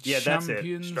 WWE Champions. That's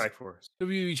it. Strike Force.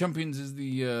 WWE Champions is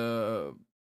the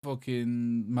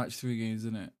fucking match 3 games,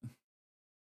 isn't it?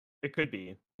 It could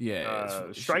be.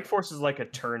 Yeah. Strike Force is like a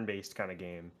turn-based kind of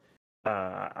game.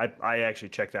 I actually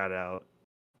checked that out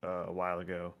a while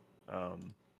ago.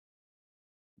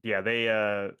 Yeah, they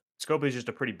Scopely is just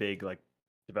a pretty big like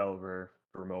developer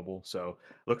for mobile. So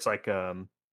looks like the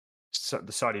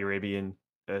Saudi Arabian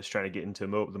is trying to get into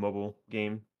the mobile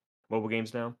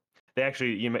games now. They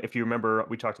actually, if you remember,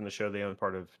 we talked on the show. They own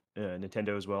part of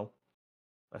Nintendo as well.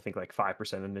 I think like 5%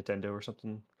 of Nintendo or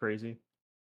something crazy.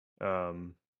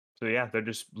 So yeah, they're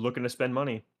just looking to spend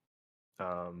money.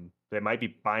 They might be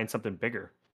buying something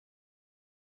bigger.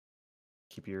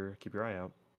 Keep your eye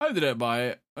out. I hope they don't buy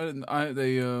it. I hope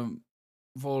they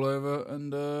fall over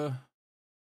and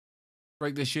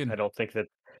break their shin. I don't think that.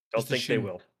 Don't think they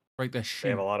will. Break their shin.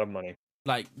 They have a lot of money.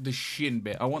 Like the shin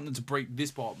bit. I want them to break this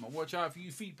part. Man. Watch out for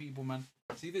you feet, people, man.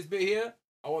 See this bit here?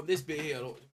 I want this bit here.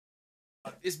 Look.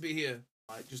 Like this bit here.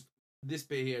 Like just this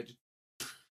bit here. Just,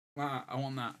 I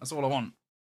want that. That's all I want.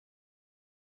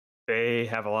 They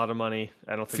have a lot of money.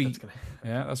 I don't think that's gonna.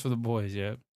 Yeah, that's for the boys.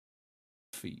 Yeah,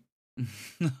 feet.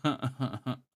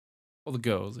 Or the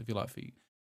girls, if you like feet.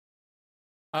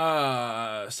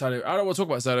 Saudi. I don't want to talk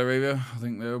about Saudi Arabia. I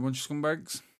think they're a bunch of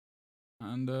scumbags,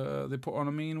 and they put on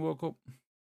a mean World Cup.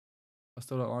 I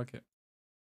still don't like it.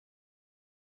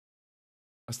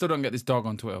 I still don't get this dog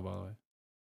on Twitter, by the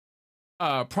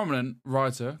way. Prominent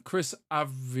writer Chris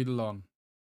Avellone.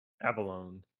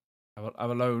 Avalon or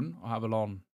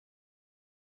Avalon?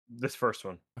 This first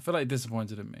one. I feel like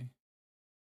disappointed in me.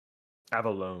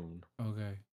 Avalon.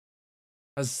 Okay.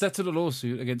 Has settled a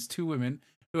lawsuit against 2 women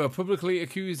who have publicly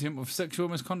accused him of sexual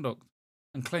misconduct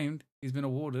and claimed he's been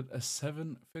awarded a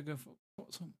 7-figure.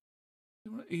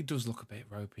 He does look a bit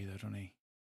ropey, though, doesn't he?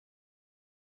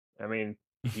 I mean,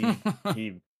 he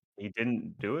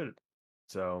didn't do it,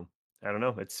 so I don't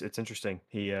know. It's interesting.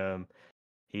 They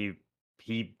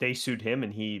sued him,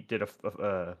 and he did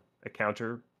a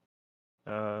counter,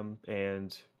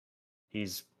 and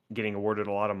he's getting awarded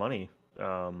a lot of money.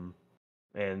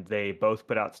 And they both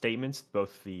put out statements,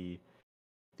 both the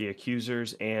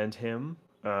accusers and him,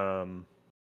 and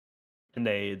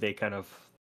they kind of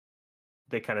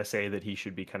say that he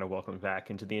should be kind of welcomed back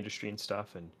into the industry and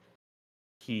stuff, and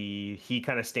he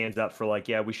kind of stands up for like,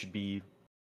 yeah, we should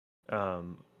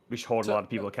hold a lot of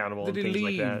people accountable and things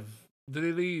like that. Did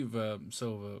he leave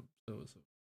Silver?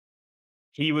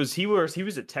 He was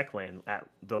at Techland at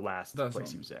the last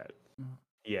place he was at.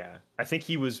 Yeah, I think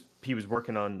he was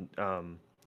working on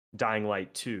Dying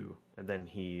Light 2, and then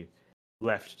he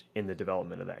left in the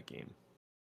development of that game.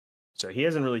 So he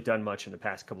hasn't really done much in the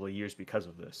past couple of years because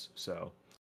of this. So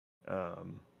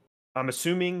I'm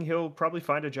assuming he'll probably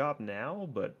find a job now,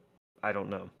 but I don't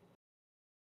know.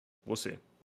 We'll see.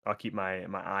 I'll keep my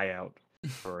eye out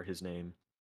for his name.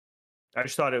 I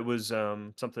just thought it was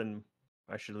something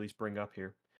I should at least bring up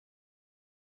here.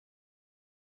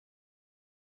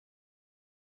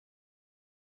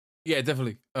 Yeah,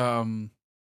 definitely.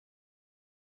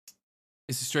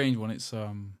 It's a strange one. It's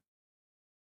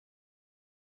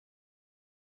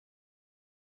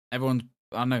everyone's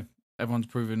I don't know, everyone's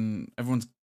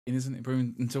innocent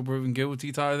until proven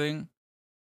guilty type thing,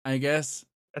 I guess.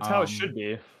 That's how it should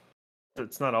be.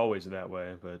 It's not always that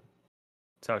way, but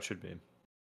it's how it should be.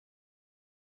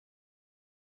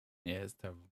 Yeah, it's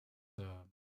terrible.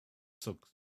 Sucks.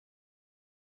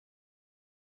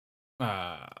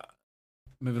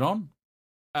 Moving on.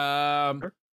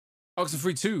 Sure.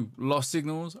 Oxenfree 2 Lost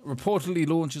Signals reportedly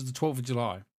launches the 12th of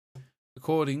July.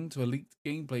 According to a leaked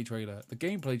gameplay trailer, the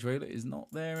gameplay trailer is not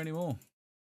there anymore.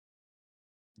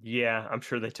 Yeah, I'm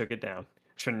sure they took it down.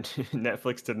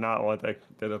 Netflix did not want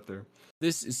that up there.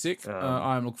 This is sick.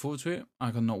 I'm looking forward to it. I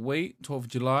cannot wait. 12th of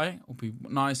July will be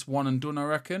nice, one and done, I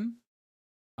reckon.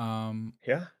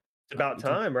 Yeah, it's about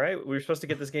time, right? We were supposed to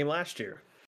get this game last year.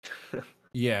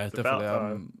 Yeah,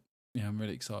 definitely. Yeah, I'm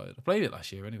really excited. I played it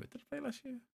last year anyway. Did I play it last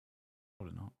year?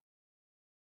 Probably not.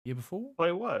 Year before?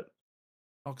 Play what?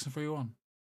 Oxenfree 1.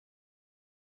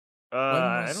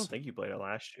 I don't think you played it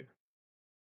last year.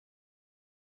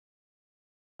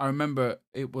 I remember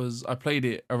I played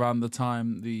it around the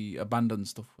time the Abandoned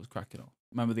stuff was cracking up.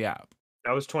 Remember the app?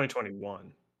 That was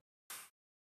 2021.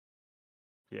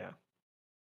 Yeah.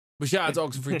 But shout out to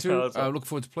Oxenfree 2. I look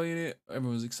forward to playing it.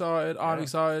 Everyone's excited. I'm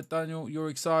excited. Daniel, you're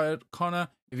excited. Connor,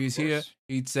 if he was here,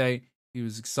 he'd say he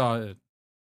was excited.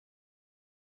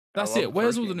 That's it.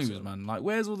 Where's all the news, man? Like,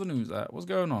 where's all the news at? What's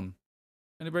going on?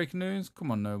 Any breaking news? Come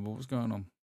on, Noble. What's going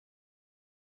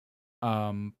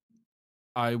on?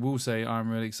 I will say I'm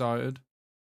really excited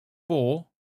for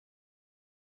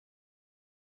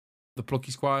the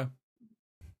Plucky Squire.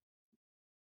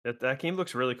 That game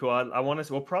looks really cool. I want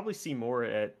to. We'll probably see more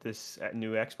at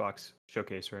new Xbox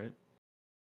showcase, right?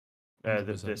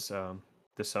 This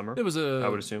summer. There was I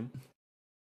would assume.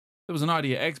 There was an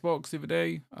idea at Xbox the other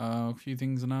day. A few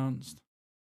things announced.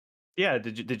 Yeah.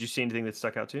 Did you see anything that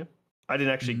stuck out to you? I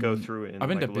didn't actually go through it and I've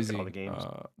been look busy. at all the games.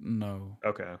 No.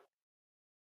 Okay.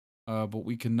 But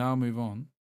we can now move on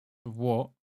to what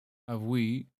have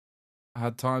we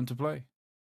had time to play?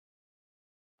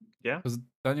 Yeah. Because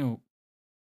Daniel,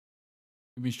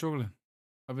 you've been struggling.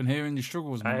 I've been hearing your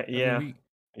struggles, man. Yeah. Every week.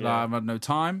 Like, I've had no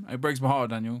time. It breaks my heart,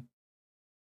 Daniel.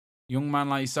 Young man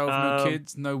like yourself, no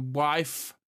kids, no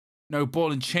wife, no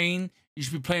ball and chain. You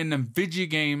should be playing them video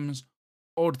games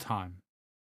all the time.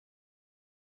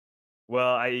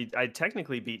 Well, I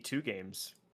technically beat 2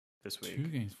 games this week. 2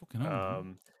 games, fucking hell.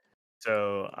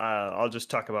 So I'll just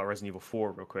talk about Resident Evil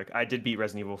 4 real quick. I did beat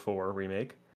Resident Evil 4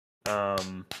 remake. Oh,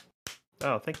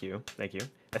 thank you. I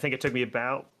think it took me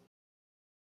about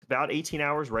 18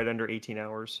 hours, right under 18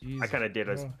 hours. Jesus, I kind of did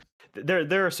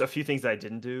there are a few things that I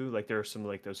didn't do. Like there are some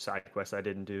like those side quests I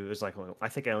didn't do. It was like I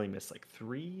think I only missed like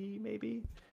 3 maybe.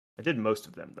 I did most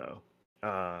of them though.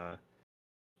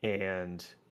 And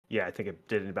yeah, I think it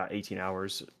did in about 18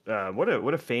 hours. What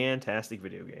a fantastic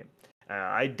video game.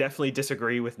 I definitely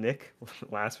disagree with Nick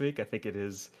last week. I think it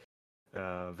is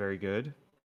very good.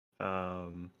 I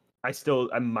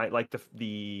might like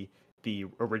the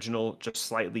original just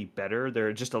slightly better. There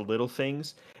are just a little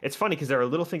things. It's funny because there are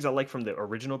little things I like from the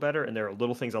original better, and there are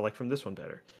little things I like from this one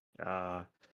better.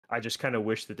 I just kind of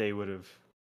wish that they would have.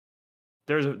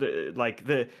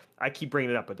 I keep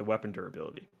bringing it up, but the weapon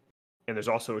durability, and there's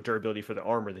also a durability for the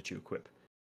armor that you equip.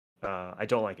 I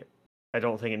don't like it. I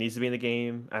don't think it needs to be in the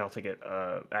game. I don't think it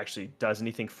actually does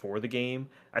anything for the game.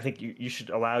 I think you should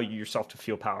allow yourself to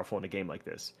feel powerful in a game like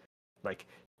this. Like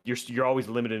you're always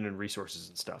limited in resources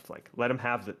and stuff. Like let them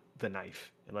have the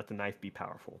knife and let the knife be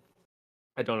powerful.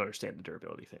 I don't understand the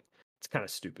durability thing. It's kind of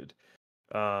stupid.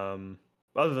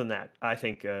 Other than that, I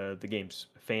think the game's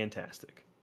fantastic.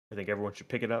 I think everyone should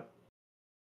pick it up.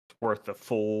 It's worth the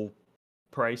full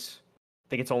price. I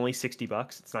think it's only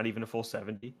 $60. It's not even a full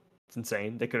 70. It's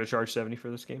insane. They could have charged 70 for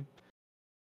this game.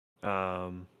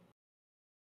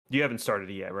 You haven't started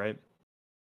it yet, right?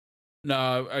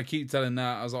 No, I keep telling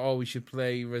that. I was like, we should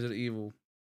play Resident Evil.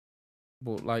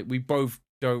 But like we both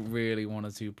don't really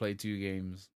want to play 2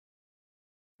 games.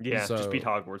 Yeah, so, just beat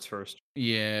Hogwarts first.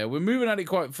 Yeah, we're moving at it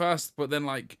quite fast, but then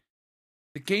like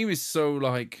the game is so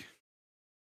like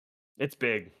it's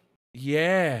big.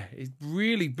 Yeah, it's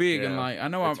really big, and like I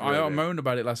know I moaned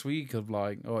about it last week of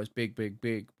like, oh, it's big,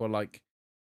 but like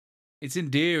it's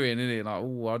endearing, isn't it? Like,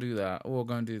 oh, I'll do that. Oh, I'll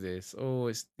go and do this. Oh,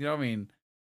 it's, you know what I mean?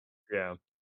 Yeah.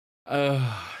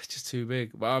 It's just too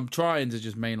big. But I'm trying to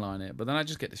just mainline it, but then I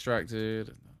just get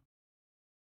distracted.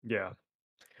 Yeah.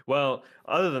 Well,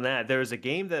 other than that, there's a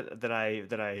game that I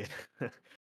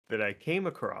that I came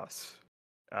across,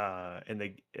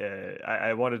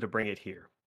 I wanted to bring it here.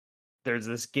 There's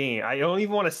this game. I don't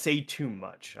even want to say too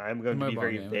much. I'm A going to be mobile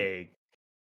very game. vague.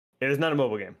 It is not a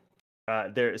mobile game.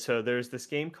 There's this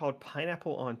game called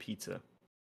Pineapple on Pizza.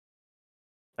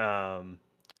 I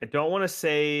don't want to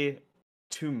say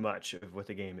too much of what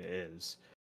the game is.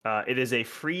 It is a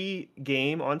free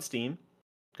game on Steam.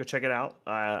 Go check it out.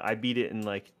 I beat it in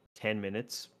like 10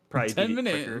 minutes. Probably beat 10 it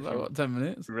minutes? quicker if I you got 10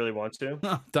 minutes. really want to.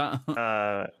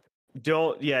 That...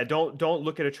 Don't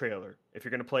look at a trailer. If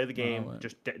you're gonna play the game, Oh,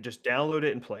 just download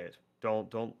it and play it.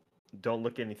 Don't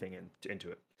look anything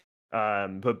into it.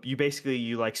 But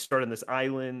you like start on this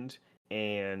island,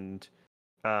 and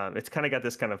it's kind of got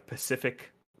this kind of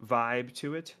Pacific vibe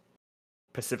to it,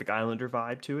 Pacific Islander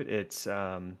vibe to it. It's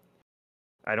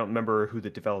I don't remember who the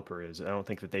developer is. I don't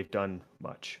think that they've done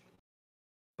much,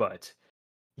 but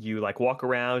you like walk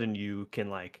around and you can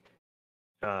like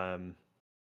kind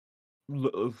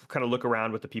of look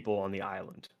around with the people on the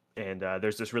island, and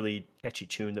there's this really catchy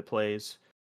tune that plays.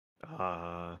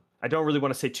 I don't really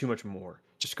want to say too much more.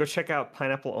 Just go check out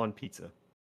Pineapple on Pizza.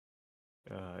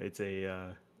 It's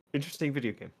a interesting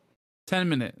video game. 10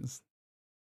 minutes.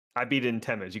 I beat it in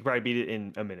 10 minutes. You can probably beat it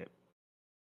in a minute.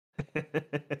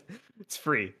 It's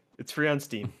free. It's free on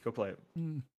Steam. Go play it.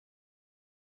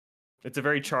 It's a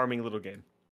very charming little game.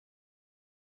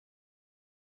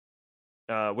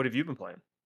 What have you been playing?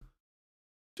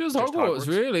 Just Hogwarts,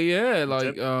 really, yeah.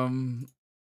 Like,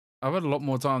 I've had a lot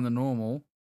more time than normal.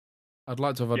 I'd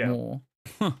like to have had more.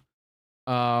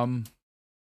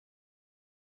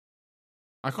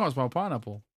 I can't spell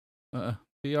pineapple.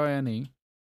 Pine.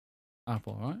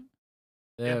 Apple, right?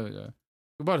 There we go.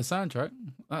 Goodbye the soundtrack.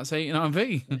 That's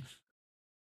 89p.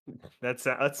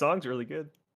 That song's really good.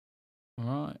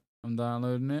 All right. I'm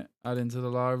downloading it. Add into the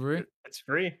library. It's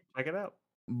free. Check it out.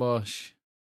 Bosh.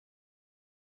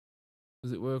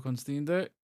 Does it work on Steam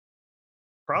Deck?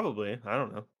 Probably. I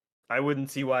don't know. I wouldn't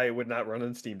see why it would not run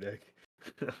on Steam Deck.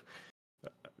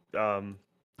 Tell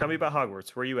me about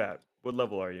Hogwarts. Where are you at? What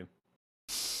level are you?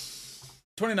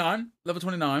 29. Level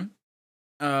 29.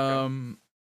 Okay.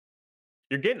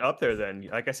 You're getting up there then.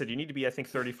 Like I said, you need to be, I think,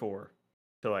 34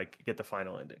 to like get the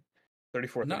final ending.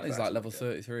 34. And that is like level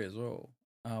 33 as well.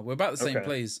 We're about the same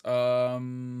place. Are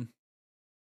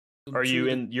you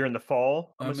in? You're in the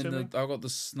fall. I'm assuming. I got the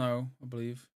snow, I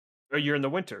believe. Oh, you're in the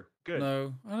winter. Good.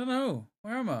 No, I don't know.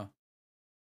 Where am I?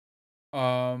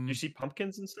 You see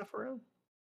pumpkins and stuff around?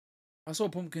 I saw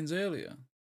pumpkins earlier.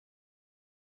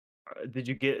 Did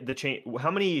you get the chain?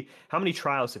 How many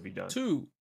trials have you done? 2.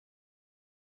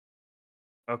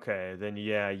 Okay, then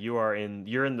yeah, you're in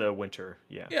the winter.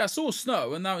 Yeah. Yeah, I saw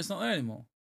snow, and now it's not there anymore.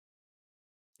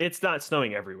 It's not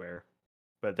snowing everywhere,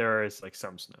 but there is like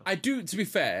some snow. I do, to be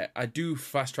fair, I do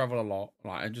fast travel a lot.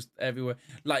 Like, I just everywhere.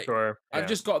 Like, sure, yeah. I've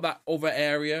just got that other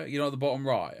area, you know, at the bottom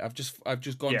right. I've just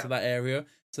gone to that area.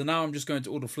 So now I'm just going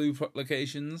to all the flu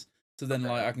locations. So then,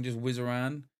 like, I can just whiz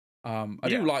around. I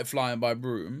do like flying by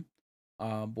broom.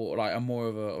 But like, I'm more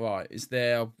of a right. It's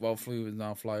there. I'll flew and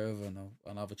I'll fly over and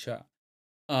I'll have a chat.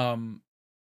 Yeah,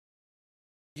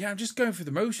 I'm just going through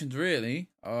the motions, really.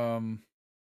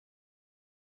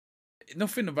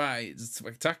 Nothing about it is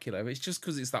spectacular. It's just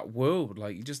because it's that world.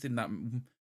 Like, you're just in that.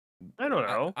 I don't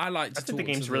know. I like to. I think the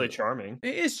game's really charming.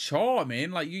 It is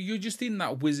charming. Like, you're just in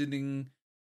that wizarding,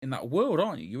 in that world,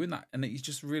 aren't you? You're in that, and it's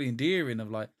just really endearing.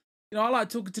 Of like, you know, I like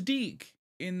talking to Deke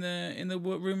in the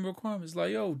room requirements.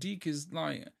 Like, yo, Deke is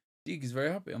very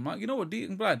happy. I'm like, you know what, Deke,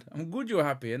 I'm glad. I'm good you're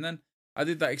happy. And then I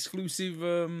did that exclusive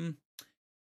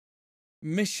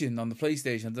mission on the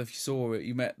PlayStation. I don't know if you saw it.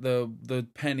 You met the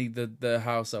Penny, the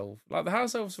house elf. Like, the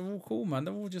house elves are all cool, man.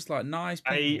 They're all just like nice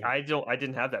people. I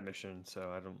didn't have that mission,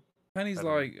 so I don't. Penny's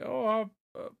like,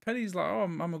 Penny's like, oh,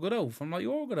 I'm a good elf. I'm like,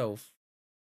 you're a good elf.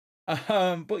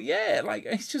 But yeah, like,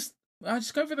 it's just, I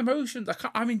just go through the motions.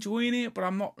 I'm enjoying it, but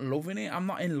I'm not loving it. I'm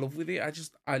not in love with it.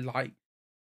 I like.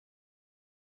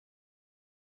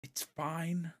 It's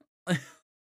fine.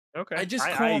 Okay. I just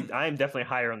can't. I am definitely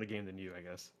higher on the game than you, I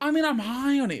guess. I mean, I'm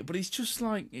high on it, but it's just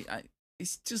like,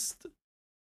 it's just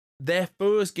their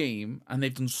first game, and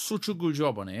they've done such a good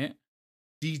job on it.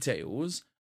 Details,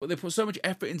 but they put so much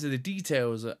effort into the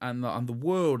details and the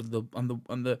world, and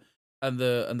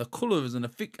the colors and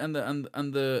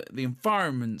the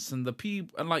environments and the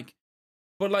people, and like,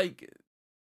 but like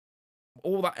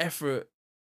all that effort,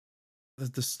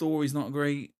 the story's not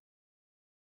great.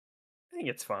 I think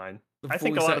it's fine. I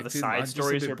think a lot of the side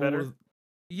stories are better.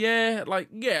 Yeah, like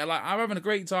I'm having a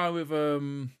great time with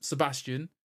Sebastian.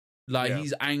 Like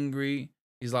he's angry.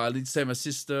 He's like, I need to save my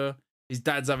sister. His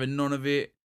dad's having none of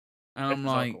it, and I'm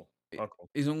like, uncle.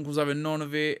 his uncle's having none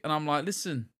of it, and I'm like,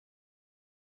 listen,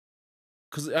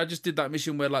 because I just did that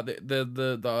mission where like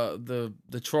the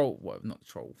troll, what? Not the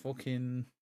troll, fucking,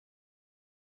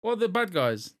 what are the bad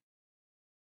guys?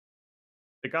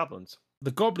 The goblins.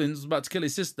 The goblins was about to kill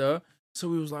his sister,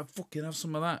 so he was like, fucking have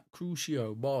some of that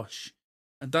Crucio, bosh.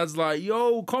 And Dad's like,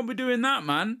 yo, can't be doing that,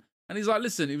 man. And he's like,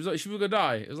 listen, he was like, she was gonna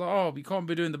die. It was like, oh, you can't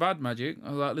be doing the bad magic.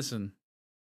 I was like, listen,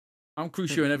 I'm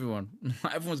Crucioing everyone.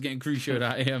 Everyone's getting Crucioed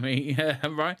out here, mate. Yeah,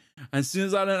 right? And as soon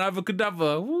as I don't have a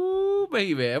cadaver, woo,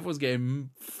 baby, everyone's getting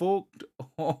fucked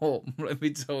up. Let me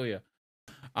tell you.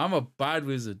 I'm a bad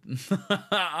wizard.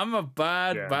 I'm a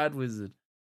bad wizard.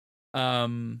 I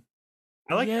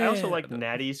also like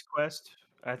Natty's quest.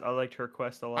 I liked her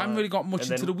quest a lot. I haven't really got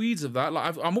much into the weeds of that.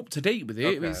 Like I'm up to date with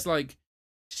it. Okay. It's like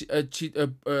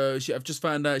I've just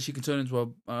found out she can turn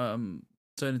into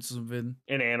something.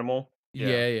 An animal.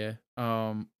 Yeah.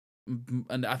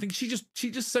 And I think she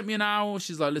just sent me an owl.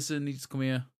 She's like, listen, you need to come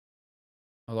here.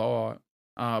 I was like, all right.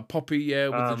 Poppy,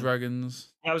 with the dragons.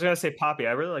 I was gonna say Poppy.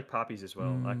 I really like Poppies as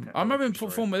well. I'm having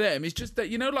fun with them. It's just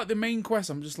that, like the main quest,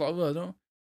 I'm just like, oh,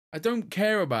 I don't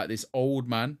care about this old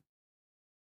man.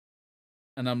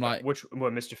 And I'm like,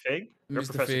 Mr. Fig?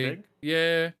 Mr. Fig?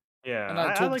 Yeah. Yeah. And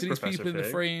I talk like to these Professor people in the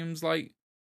Fig. frames, like,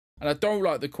 and I don't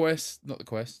like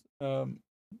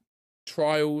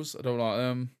trials. I don't like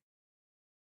them.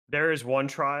 There is one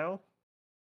trial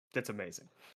that's amazing.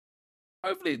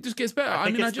 Hopefully it just gets better. I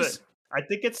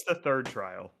think it's the third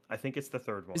trial. I think it's the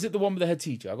third one. Is it the one with the head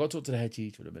teacher? I got to talk to the head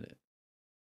teacher in a minute.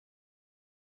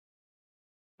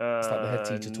 It's like the head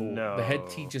teacher talk. No, the head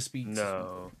teacher speaks.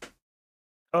 No.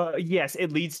 Yes,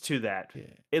 it leads to that.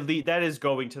 Yeah. That is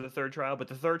going to the third trial, but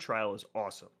the third trial is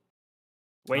awesome.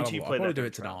 Wait till you play that. I'll do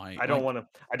it tonight. I don't want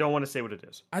to say what it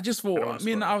is. I just thought.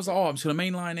 I was like, I'm just gonna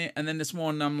mainline it, and then this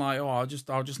morning I'm like, I'll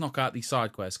just knock out these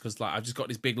side quests because like I've just got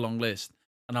this big long list,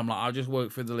 and I'm like, I'll just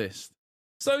work through the list.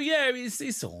 So yeah,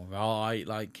 it's all right.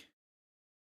 Like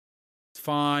it's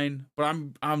fine, but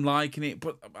I'm liking it,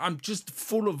 but I'm just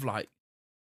full of like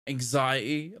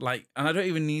anxiety, like, and I don't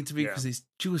even need to be because it's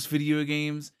just video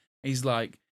games. He's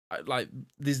like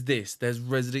there's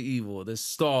Resident Evil, there's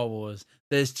Star Wars,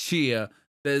 there's Cheer,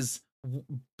 there's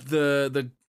the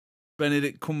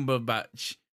Benedict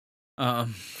Cumberbatch,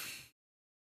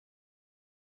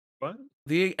 what,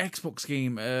 the Xbox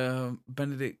game,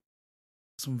 Benedict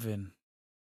something.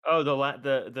 Oh, the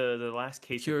last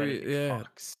case of Benedict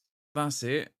Fox. That's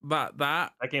it.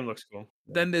 That game looks cool.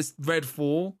 Then there's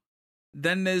Redfall.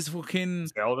 Then there's fucking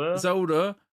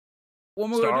Zelda. What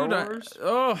am I going to do?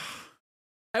 Oh,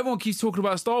 everyone keeps talking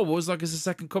about Star Wars like it's the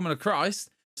second coming of Christ.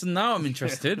 So now I'm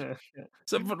interested.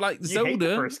 So, but like Zelda, hate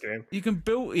the first game. You can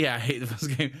build. Yeah, I hate the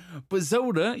first game. But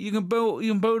Zelda, you can build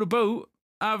a boat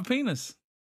out of a penis.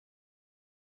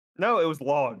 No, it was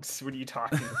logs. What are you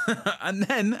talking about? and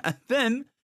then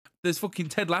there's fucking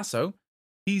Ted Lasso.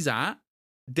 He's at.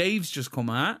 Dave's just come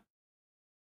out.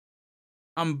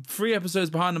 I'm 3 episodes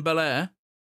behind on Bel-Air.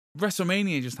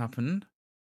 WrestleMania just happened.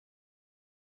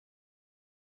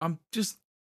 I'm just...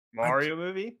 Mario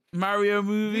movie?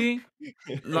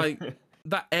 Like,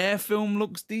 that Air film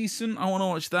looks decent. I want to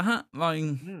watch that. Like,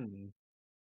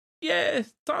 yeah,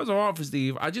 times are hard for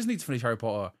Steve. I just need to finish Harry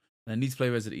Potter. And I need to play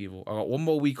Resident Evil. I got 1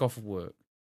 more week off of work.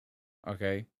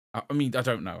 Okay? I mean, I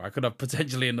don't know. I could have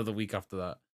potentially another week after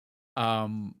that.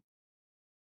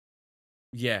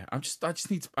 Yeah,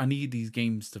 I need these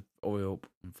games to oil up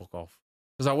and fuck off.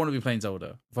 Because I want to be playing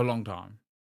Zelda for a long time.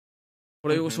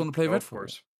 But I also want to play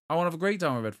Redfall. I want to have a great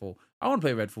time with Redfall. I want to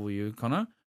play Redfall with you, Connor,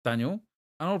 Daniel.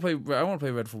 I want to play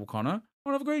Redfall with Connor. I want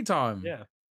to have a great time. Yeah.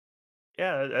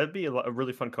 Yeah, that'd be a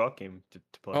really fun co-op game to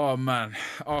play. Oh, man.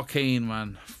 Arcane,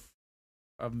 man.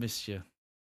 I've missed you.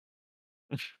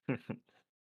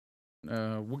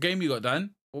 What game you got, Dan?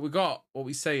 What we got? What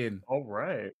we saying? All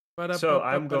right. So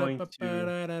I'm going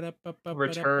to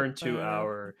return to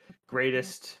our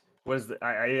greatest.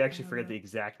 I actually forget the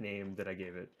exact name that I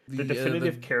gave it. The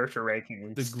definitive character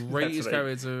rankings. The greatest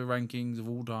character rankings of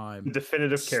all time. The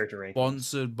definitive character rankings.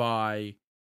 Sponsored by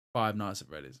Five Nights at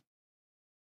Freddy's.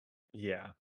 Yeah.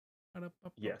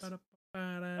 Yes.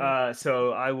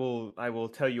 So I will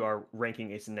tell you our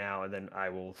ranking is now, and then I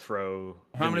will throw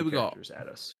how many we got at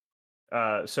us.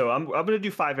 So I'm gonna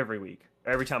do 5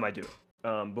 every time I do it.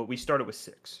 But we started with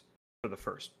 6 for the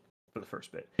first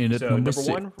bit. So number 6.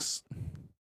 1.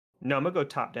 No, I'm gonna go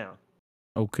top down.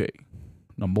 Okay,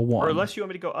 number 1. Or unless you want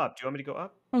me to go up. Do you want me to go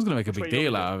up? I was gonna make a big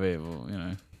deal out of it, but you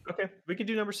know. Okay, we can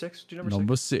do number 6.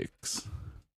 Number 6.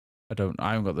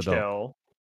 I haven't got the dog.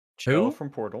 Chell Who? from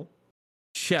Portal.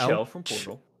 Chell. Chell from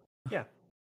Portal. Yeah.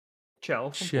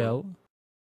 Chell from Portal.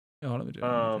 Oh, let me do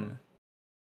it.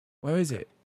 Where is it?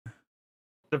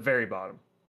 The very bottom.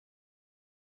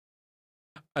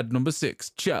 At number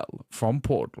 6, Chell from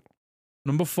Portal.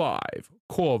 Number 5,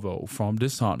 Corvo from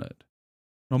Dishonored.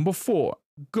 Number 4,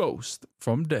 Ghost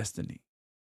from Destiny.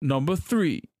 Number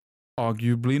 3,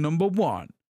 arguably number 1,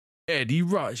 Eddie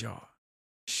Raja.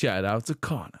 Shout out to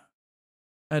Connor.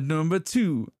 At number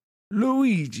 2,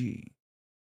 Luigi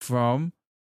from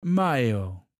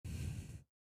Mario.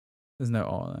 There's no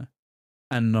R there.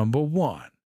 And number 1,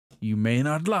 you may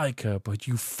not like her, but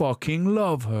you fucking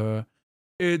love her.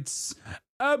 It's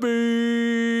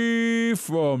Abby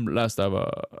from Last of Us.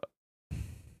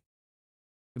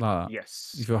 Like that.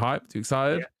 Yes. You feel hyped? You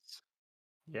excited?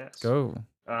 Yes. Let's go.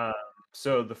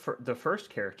 So the first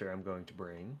character I'm going to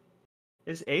bring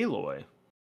is Aloy.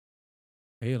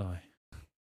 Aloy.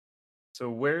 So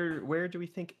where do we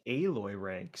think Aloy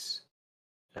ranks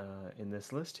in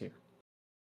this list here?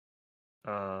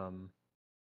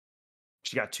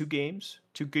 She got 2 games,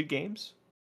 2 good games,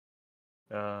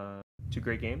 2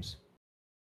 great games.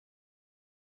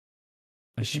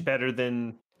 Is she better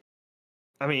than?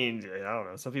 I mean, I don't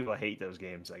know. Some people hate those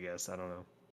games. I guess I don't know.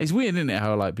 It's weird, isn't it?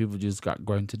 How like people just got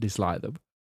grown to dislike them.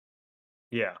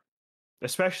 Yeah,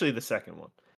 especially the second one.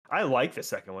 I like the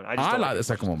second one. I like the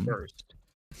second one first.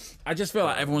 I just feel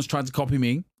like everyone's trying to copy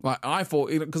me. Like I thought,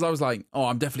 because I was like, "Oh,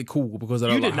 I'm definitely cool because I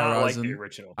don't like Horizon." Like the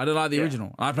original. I didn't like the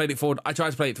original. I played it I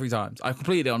tried to play it 3 times. I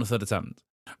completed it on the 3rd attempt,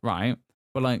 right?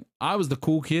 But like, I was the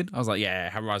cool kid. I was like, "Yeah,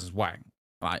 Horizon's whack,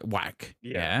 like whack."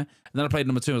 Yeah. And then I played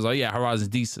number 2. I was like, "Yeah, Horizon's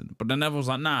decent." But then everyone was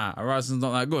like, "Nah, Horizon's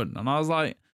not that good." And I was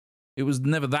like, "It was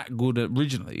never that good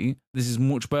originally. This is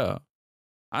much better."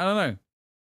 I don't know.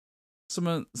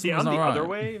 I'm the other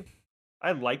way.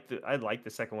 I like the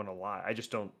second one a lot. I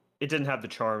just don't. It didn't have the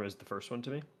charm as the first one to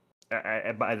me.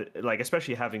 Like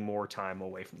especially having more time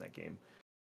away from that game.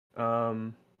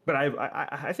 But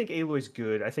I think Aloy's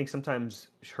good. I think sometimes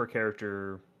her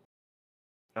character.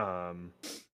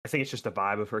 I think it's just the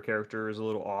vibe of her character is a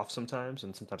little off sometimes,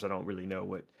 and sometimes I don't really know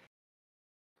what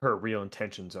her real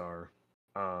intentions are.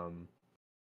 I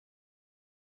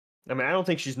mean, I don't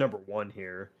think she's number 1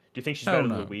 here. Do you think she's better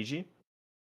than Luigi?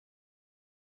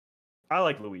 I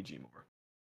like Luigi more.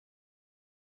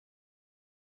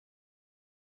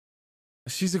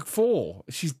 She's a 4.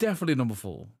 She's definitely number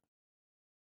 4.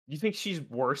 You think she's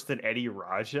worse than Eddie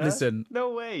Raja? Listen, no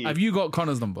way. Have you got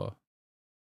Connor's number?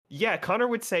 Yeah, Connor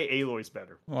would say Aloy's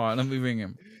better. All right, let me ring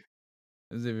him.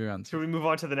 Let's see if he answers. Should we move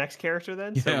on to the next character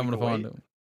then? Yeah, I'm gonna find him.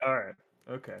 All right.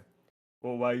 Okay.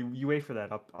 Well, while you wait for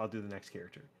that, I'll do the next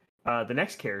character. The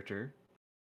next character.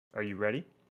 Are you ready?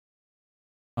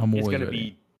 I'm always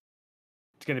ready.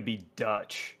 It's gonna be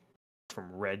Dutch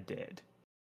from Red Dead.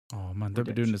 Oh man, don't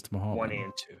be doing this to my heart. 1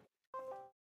 and 2.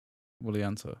 Will he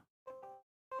answer?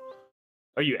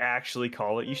 Oh, you actually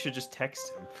call it? You should just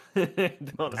text him.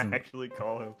 Don't actually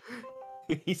call him.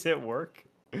 He's at work.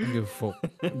 I don't give a fuck.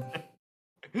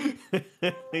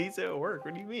 He's at work.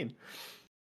 What do you mean?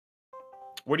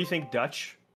 Where do you think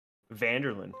Dutch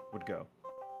Vanderlyn would go?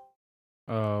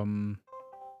 From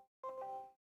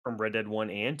Red Dead 1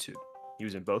 and 2. He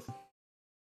was in both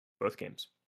games.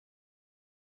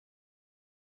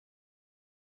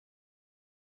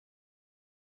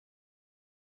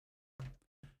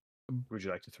 Would you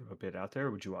like to throw a bit out there,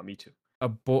 or would you want me to?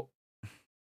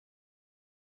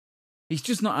 He's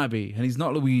just not Abby, and he's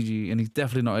not Luigi, and he's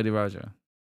definitely not Eddie Raja.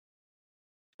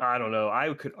 I don't know.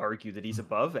 I could argue that he's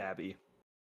above Abby.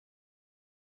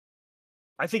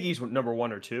 I think he's number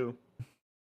 1 or 2.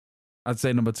 I'd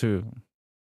say number 2.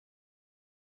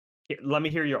 Let me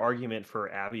hear your argument for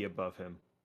Abby above him.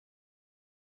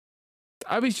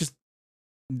 Abby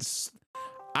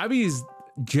is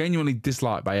genuinely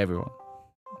disliked by everyone.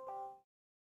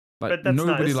 Like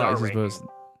nobody likes this person.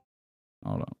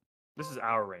 Hold on. This is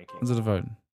our ranking. Is it a vote?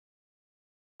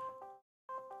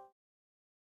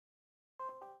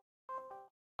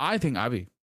 I think Abby.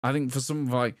 I think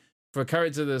for a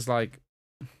character that's like,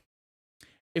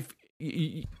 if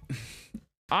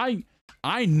I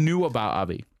knew about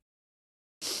Abby,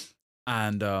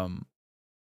 and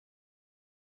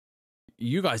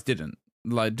you guys didn't.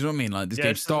 Like, do you know what I mean? Like, this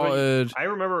game started. I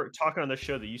remember talking on the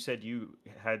show that you said you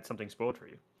had something spoiled for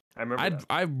you. I remember.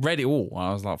 I read it all.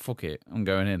 I was like, "Fuck it, I'm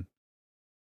going in."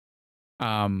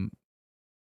 And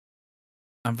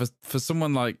for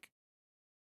someone like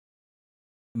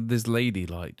this lady,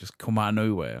 like, just come out of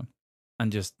nowhere,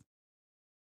 and just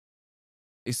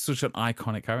it's such an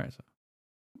iconic character.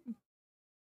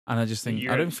 And I just think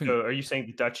I don't think. So are you saying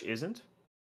the Dutch isn't?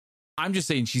 I'm just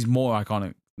saying she's more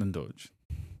iconic than Dutch.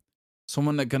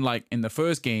 Someone that can, like, in the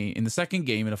second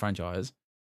game in the franchise,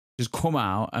 just come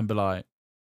out and be like,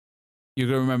 you're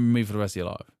going to remember me for the rest of your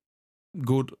life.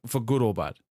 For good or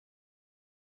bad.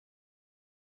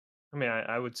 I mean,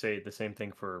 I would say the same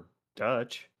thing for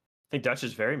Dutch. I think Dutch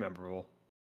is very memorable.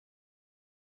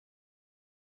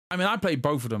 I mean, I played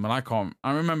both of them, and I can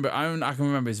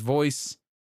remember his voice.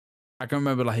 I can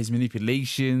remember, like, his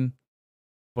manipulation.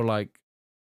 But, like,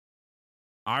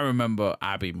 I remember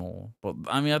Abby more. But,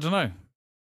 I mean, I don't know.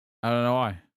 I don't know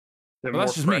why. They're but more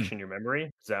that's just fresh me. in your memory.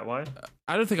 Is that why?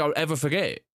 I don't think I'll ever forget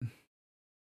it.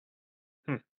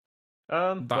 I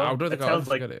don't think I'll ever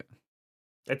forget it.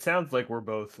 It sounds like we're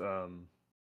both two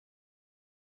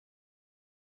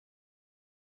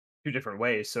different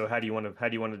ways. So how do you want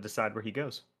to decide where he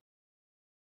goes?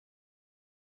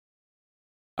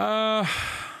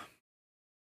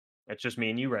 It's just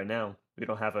me and you right now. We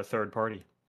don't have a third party.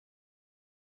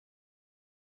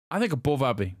 I think above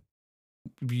Abby.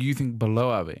 You think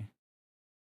below Abby?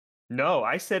 No,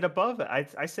 I said above. I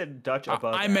said Dutch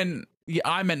above. I meant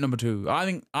number 2. I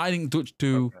think Dutch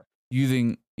 2. Okay.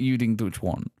 You think Dutch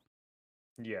 1.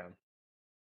 Yeah.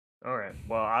 All right.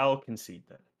 Well, I'll concede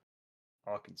then.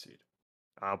 I'll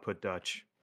put Dutch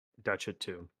at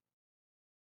 2.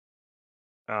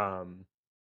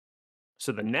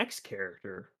 So the next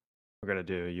character we're gonna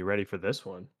do. You ready for this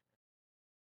one?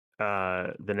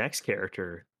 The next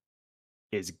character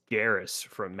is Garrus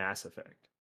from Mass Effect.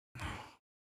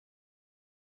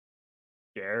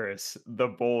 Garrus, the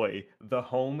boy, the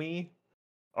homie,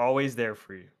 always there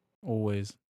for you.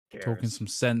 Always. Garrus. Talking some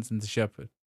sense into Shepard.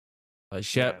 Like,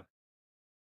 Shep,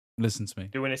 listen to me.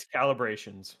 Doing his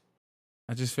calibrations.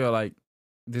 I just feel like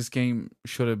this game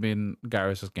should have been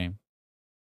Garrus's game.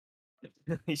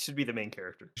 He should be the main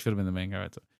character. Should have been the main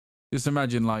character. Just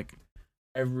imagine, like,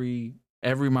 every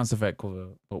Mass Effect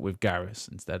cover, but with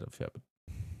Garrus instead of Shepard.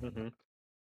 Mm-hmm.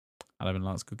 I'd have been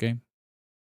like, it's a good game.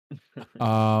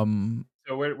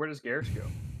 So where does Garrus go?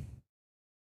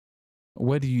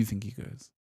 Where do you think he goes?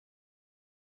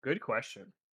 Good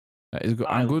question. That is good.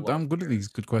 I'm good at these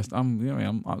good questions.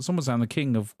 I'm someone saying I'm the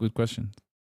king of good questions.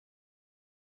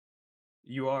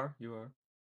 You are.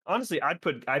 Honestly, I'd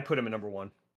put him at number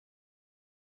 1.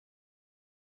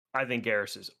 I think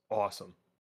Garrus is awesome.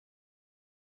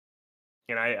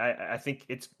 And I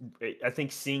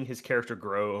think seeing his character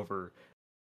grow over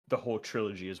the whole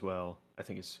trilogy as well, I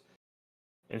think is,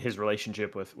 in his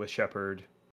relationship with Shepard,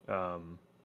 because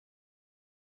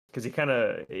he kind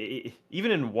of,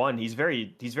 even in 1, he's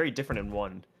very different in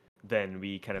 1 than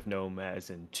we kind of know him as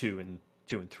in 2 and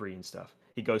 3 and stuff.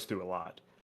 He goes through a lot.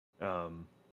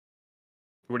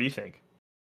 What do you think?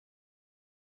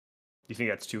 Do you think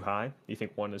that's too high? Do you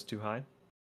think 1 is too high?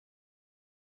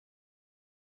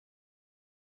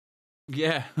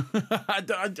 Yeah.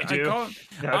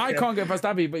 I can't get past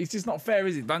Abby, but it's just not fair,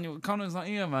 is it? Daniel Connor's not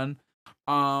here, man.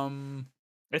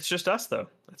 It's just us, though.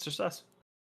 It's just us.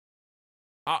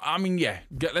 I mean, yeah.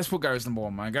 Let's put Garrus number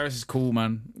 1, man. Garrus is cool,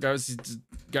 man. Garrus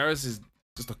is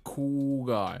just a cool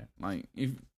guy. Like,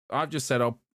 if I've just set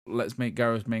up, let's make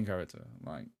Garrus main character.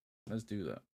 Like, let's do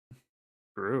that.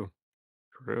 True.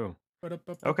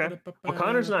 Okay. Well,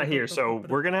 Connor's not here, so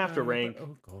we're gonna have to rank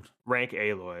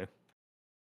Aloy.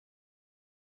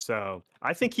 So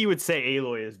I think he would say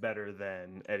Aloy is better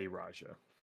than Eddie Raja.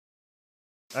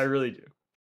 I really do.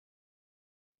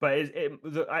 But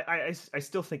I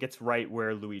still think it's right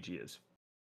where Luigi is.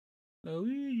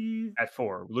 Luigi. At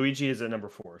 4. Luigi is at number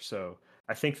 4. So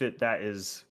I think that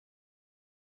is...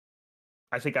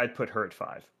 I think I'd put her at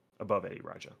 5, above Eddie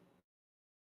Raja.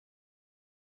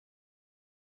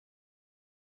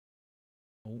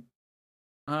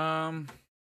 No.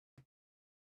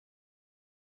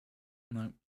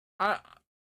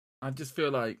 I just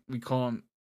feel like we can't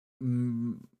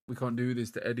do this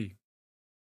to Eddie.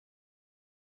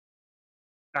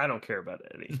 I don't care about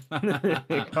Eddie.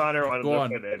 Connor wanted to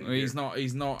put Eddie. He's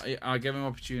not. I gave him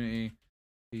opportunity.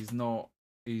 He's not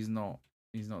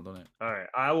done it. All right,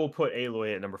 I will put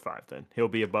Aloy at number 5 then. He'll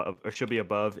be above, or she'll be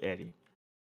above Eddie.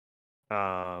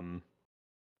 All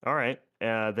right.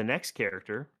 The next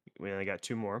character, we only got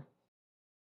 2 more.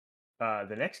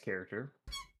 The next character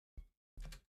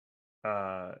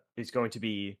is going to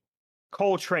be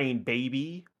Coltrane,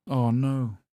 baby. Oh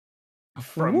no.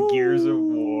 From Gears of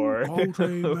War.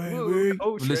 Coltrane, baby.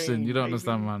 Coltrane, listen, you don't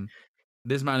understand, man.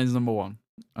 This man is number 1.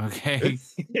 Okay.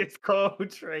 It's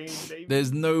Coltrane, baby.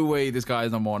 There's no way this guy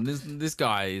is number 1. This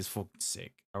guy is fucking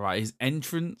sick. All right, his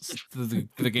entrance to the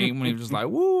game when he was just like,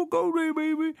 "Woo, Coltrane,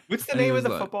 baby." What's the name of the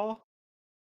football?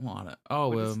 What?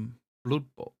 Oh, Blood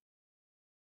Bowl.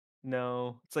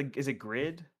 No, it's like, is it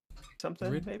Grid?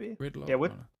 something maybe. Gridlock. Yeah,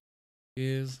 what?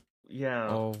 Gears Yeah,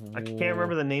 of I can't War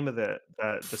remember the name of the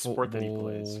sport that he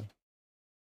plays. football.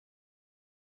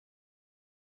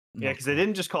 Yeah, because they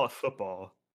didn't just call it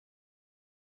football.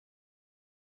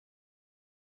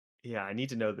 Yeah, I need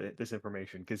to know this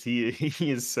information because he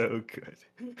is so good.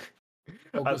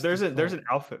 There's an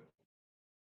outfit.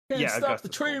 Can't Yeah, stop the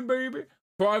Augustus train, Cole. baby.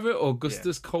 Private Yeah.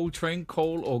 Augustus Coltrane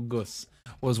Cole or Gus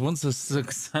was once a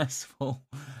successful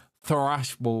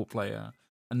thrash ball player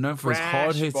and known for his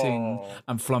hard-hitting ball.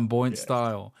 and flamboyant Yes.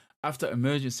 style. After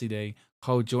Emergency Day,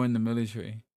 Cole joined the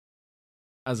military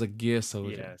as a gear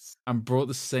soldier Yes. and brought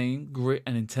the same grit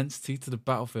and intensity to the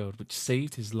battlefield, which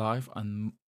saved his life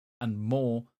and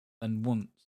more than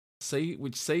once.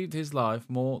 Which saved his life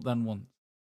more than once.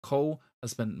 Cole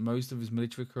has spent most of his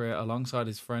military career alongside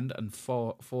his friend and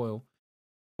foil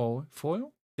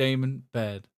Damon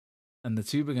Baird, and the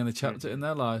two began a chapter in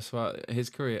their lives throughout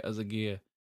his career as a gear.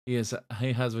 He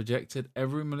has rejected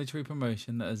every military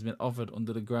promotion that has been offered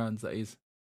under the grounds that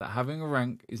having a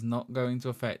rank is not going to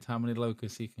affect how many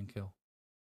locusts he can kill.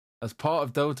 As part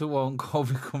of Delta One, Cole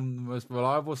become the most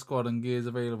reliable squad and gears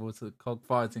available to cog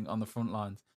fighting on the front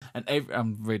lines. And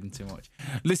I'm reading too much.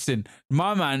 Listen,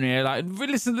 my man here, like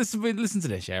listen to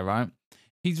this, yeah, right?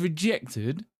 He's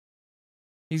rejected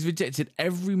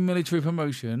every military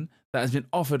promotion that has been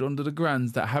offered under the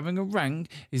grounds that having a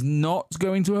rank is not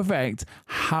going to affect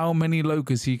how many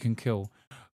locusts he can kill.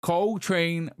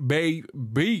 Coltrane,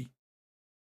 baby.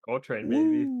 Coltrane,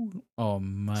 baby. Ooh. Oh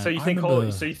man! So you think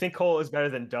Cole is better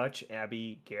than Dutch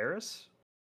Abby Garris?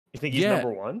 You think he's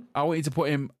number one? I want you to put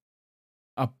him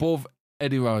above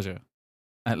Eddie Raja,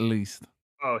 at least.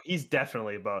 Oh, he's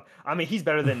definitely above. I mean, he's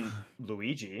better than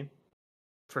Luigi,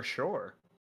 for sure.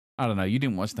 I don't know. You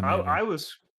didn't watch the movie. I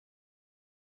was.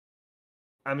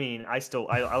 I mean, I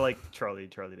like Charlie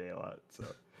Day a lot. So,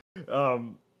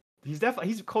 he's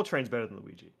Coltrane's better than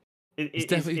Luigi. He's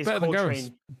definitely better than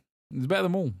Garris. He's better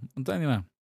than all. I'm telling you now.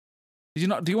 Did you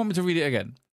not? Do you want me to read it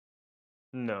again?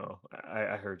 No,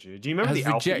 I heard you. Do you remember the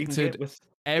outfit you can get with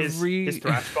his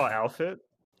thrashball outfit?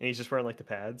 And he's just wearing like the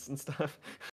pads and stuff.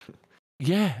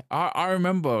 Yeah, I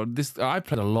remember this. I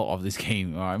played a lot of this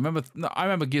game. I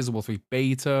remember Gears of War 3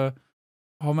 beta.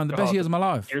 Oh man, the best years of my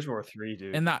life. Gears of War 3,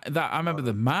 dude. And that I remember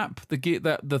the map, the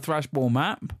thrashball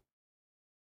map.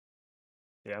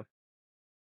 Yeah.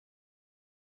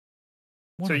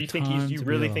 What so you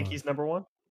really think he's number one?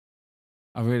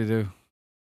 I really do.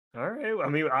 All right. I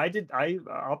mean,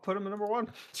 I'll put him at number one.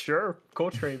 Sure.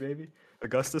 Coltrane, baby.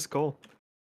 Augustus Cole.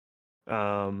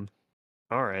 All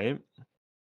right.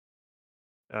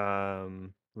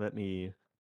 Let me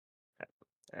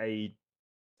I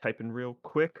type in real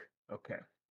quick. Okay.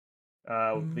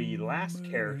 The last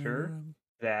character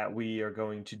that we are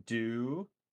going to do.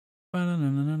 I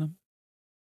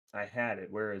had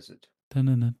it. Where is it? What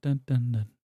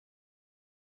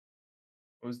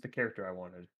was the character I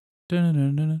wanted?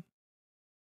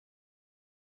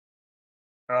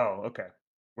 Oh, okay.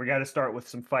 We got to start with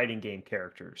some fighting game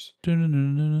characters. There's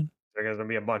going to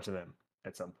be a bunch of them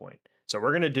at some point. So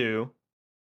we're going to do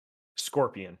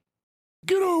Scorpion.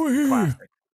 Get over here. Classic.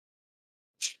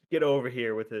 Get over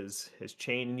here with his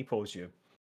chain and he pulls you.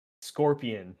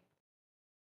 Scorpion.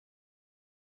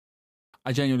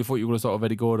 I genuinely thought you were going to start with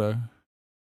Eddie Gordo.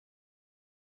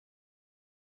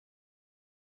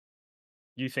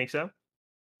 You think so?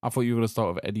 I thought you were going to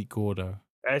start with Eddie Gordo.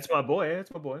 It's my boy.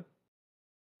 It's my boy.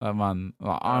 Man,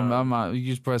 like, you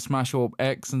just press smash up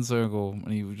X and circle,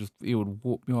 and he would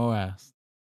whoop your ass.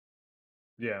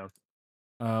 Yeah.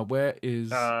 Where is?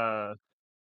 So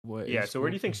where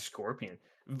do you think Scorpion?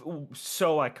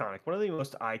 So iconic. One of the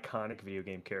most iconic video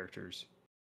game characters,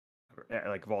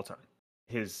 like of all time.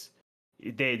 There's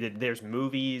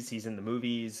movies. He's in the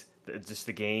movies. Just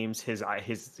the games. His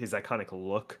iconic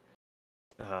look.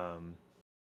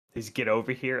 His get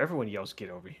over here. Everyone yells "get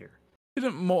over here."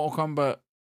 Didn't Mortal Kombat?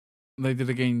 They did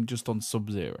a game just on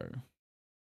Sub-Zero.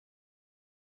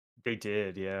 They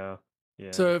did, yeah.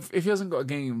 So if he hasn't got a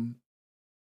game,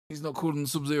 he's not called on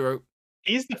Sub-Zero.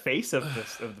 He's the face of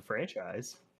the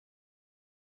franchise.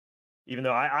 Even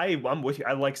though I'm with you,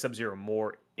 I like Sub-Zero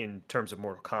more in terms of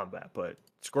Mortal Kombat, but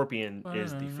Scorpion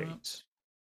is the face.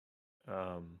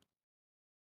 Where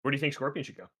do you think Scorpion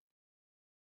should go?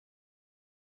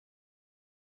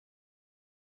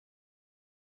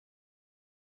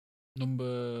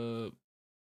 Number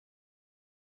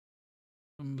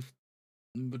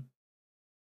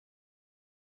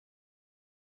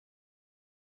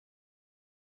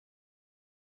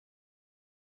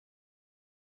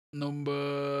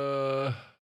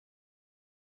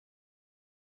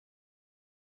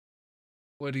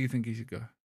where do you think he should go?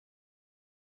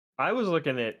 I was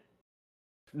looking at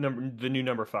the new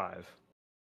number 5.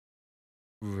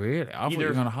 Really? I thought you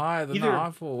were going higher than that.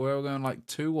 I thought we were going like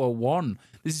 2 or 1.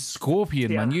 This is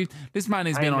Scorpion, man. This man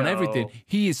has been on everything.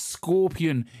 He is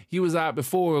Scorpion. He was out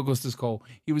before Augustus Cole.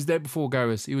 He was there before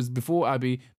Garrus. He was before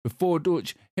Abby, before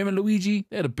Dutch. Him and Luigi,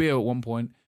 they had a beer at one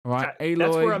point. All right, Aloy.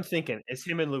 That's where I'm thinking. It's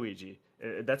him and Luigi.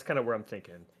 That's kind of where I'm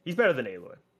thinking. He's better than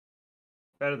Aloy.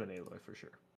 Better than Aloy, for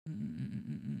sure.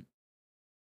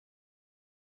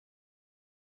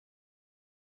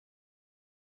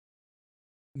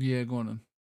 Yeah, go on then.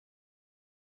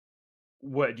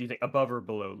 What do you think? Above or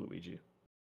below Luigi?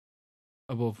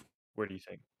 Above. Where do you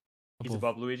think? He's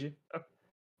above Luigi? Oh,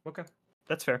 okay.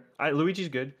 That's fair. Luigi's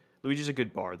good. Luigi's a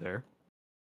good bar there.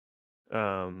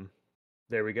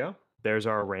 There we go. There's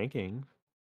our ranking.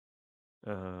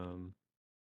 Should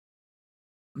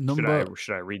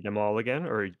I read them all again?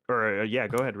 Or yeah,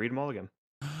 go ahead, read them all again.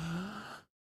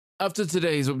 After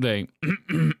today's update,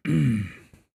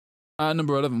 at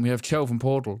number 11, we have Chell from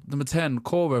Portal. Number 10,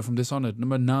 Korra from Dishonored.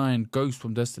 Number 9, Ghost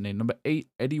from Destiny. Number 8,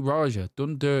 Eddie Raja,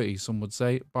 done dirty, some would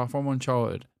say, but from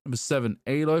Uncharted. Number 7,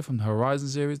 Aloy from the Horizon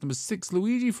series. Number 6,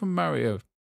 Luigi from Mario.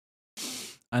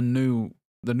 And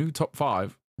the new top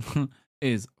 5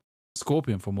 is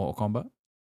Scorpion from Mortal Kombat.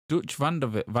 Dutch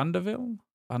Vanderville?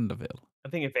 I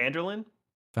think it's Vanderlyn.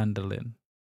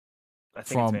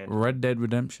 From Red Dead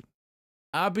Redemption.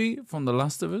 Abby from The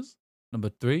Last of Us.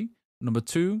 Number 3. Number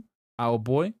 2, our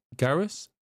boy, Garrus.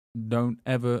 Don't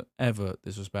ever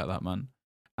disrespect that man.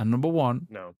 And number 1,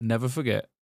 never forget,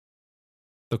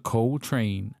 the Coal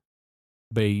Train,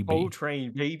 baby. Coal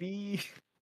Train, baby.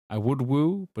 I would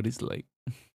woo, but it's late.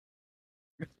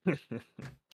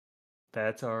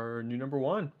 That's our new number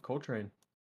 1, Coal Train.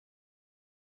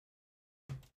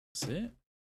 That's it.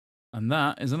 And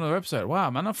that is another episode. Wow,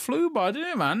 man, I flew by, didn't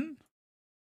it, man?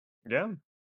 Yeah.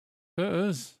 It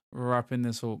is. Wrapping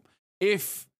this up.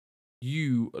 If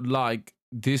you like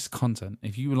this content,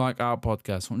 if you like our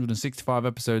podcast, 165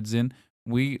 episodes in,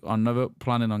 we are never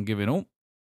planning on giving up.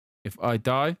 If I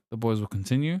die, the boys will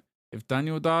continue. If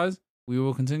Daniel dies, we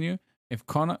will continue. If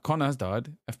Connor has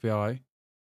died, FBI.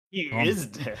 He is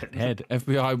dead. Head.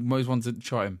 FBI most wanted to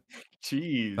shot him.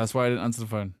 Jeez. That's why I didn't answer the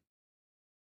phone.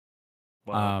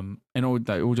 Wow. And all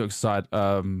jokes aside,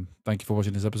 thank you for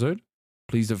watching this episode.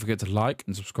 Please don't forget to like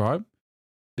and subscribe.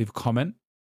 Leave a comment.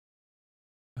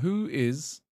 Who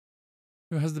has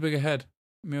the bigger head?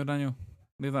 Me or Daniel?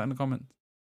 Leave that in the comments.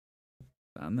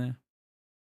 Down there.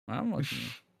 I'm watching you.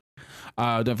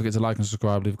 Don't forget to like and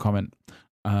subscribe, leave a comment,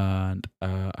 and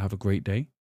have a great day.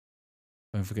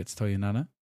 Don't forget to tell your nana,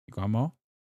 your grandma.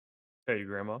 Tell your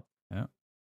grandma. Yeah.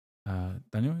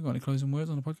 Daniel, you got any closing words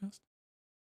on the podcast?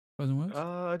 Closing words?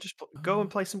 Just go and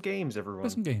play some games, everyone. Play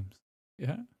some games.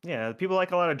 Yeah. Yeah, people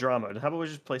like a lot of drama. How about we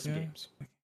just play some games?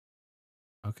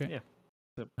 Okay. Yeah.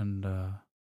 And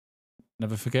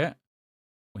never forget,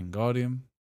 Wingardium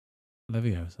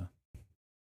Leviosa.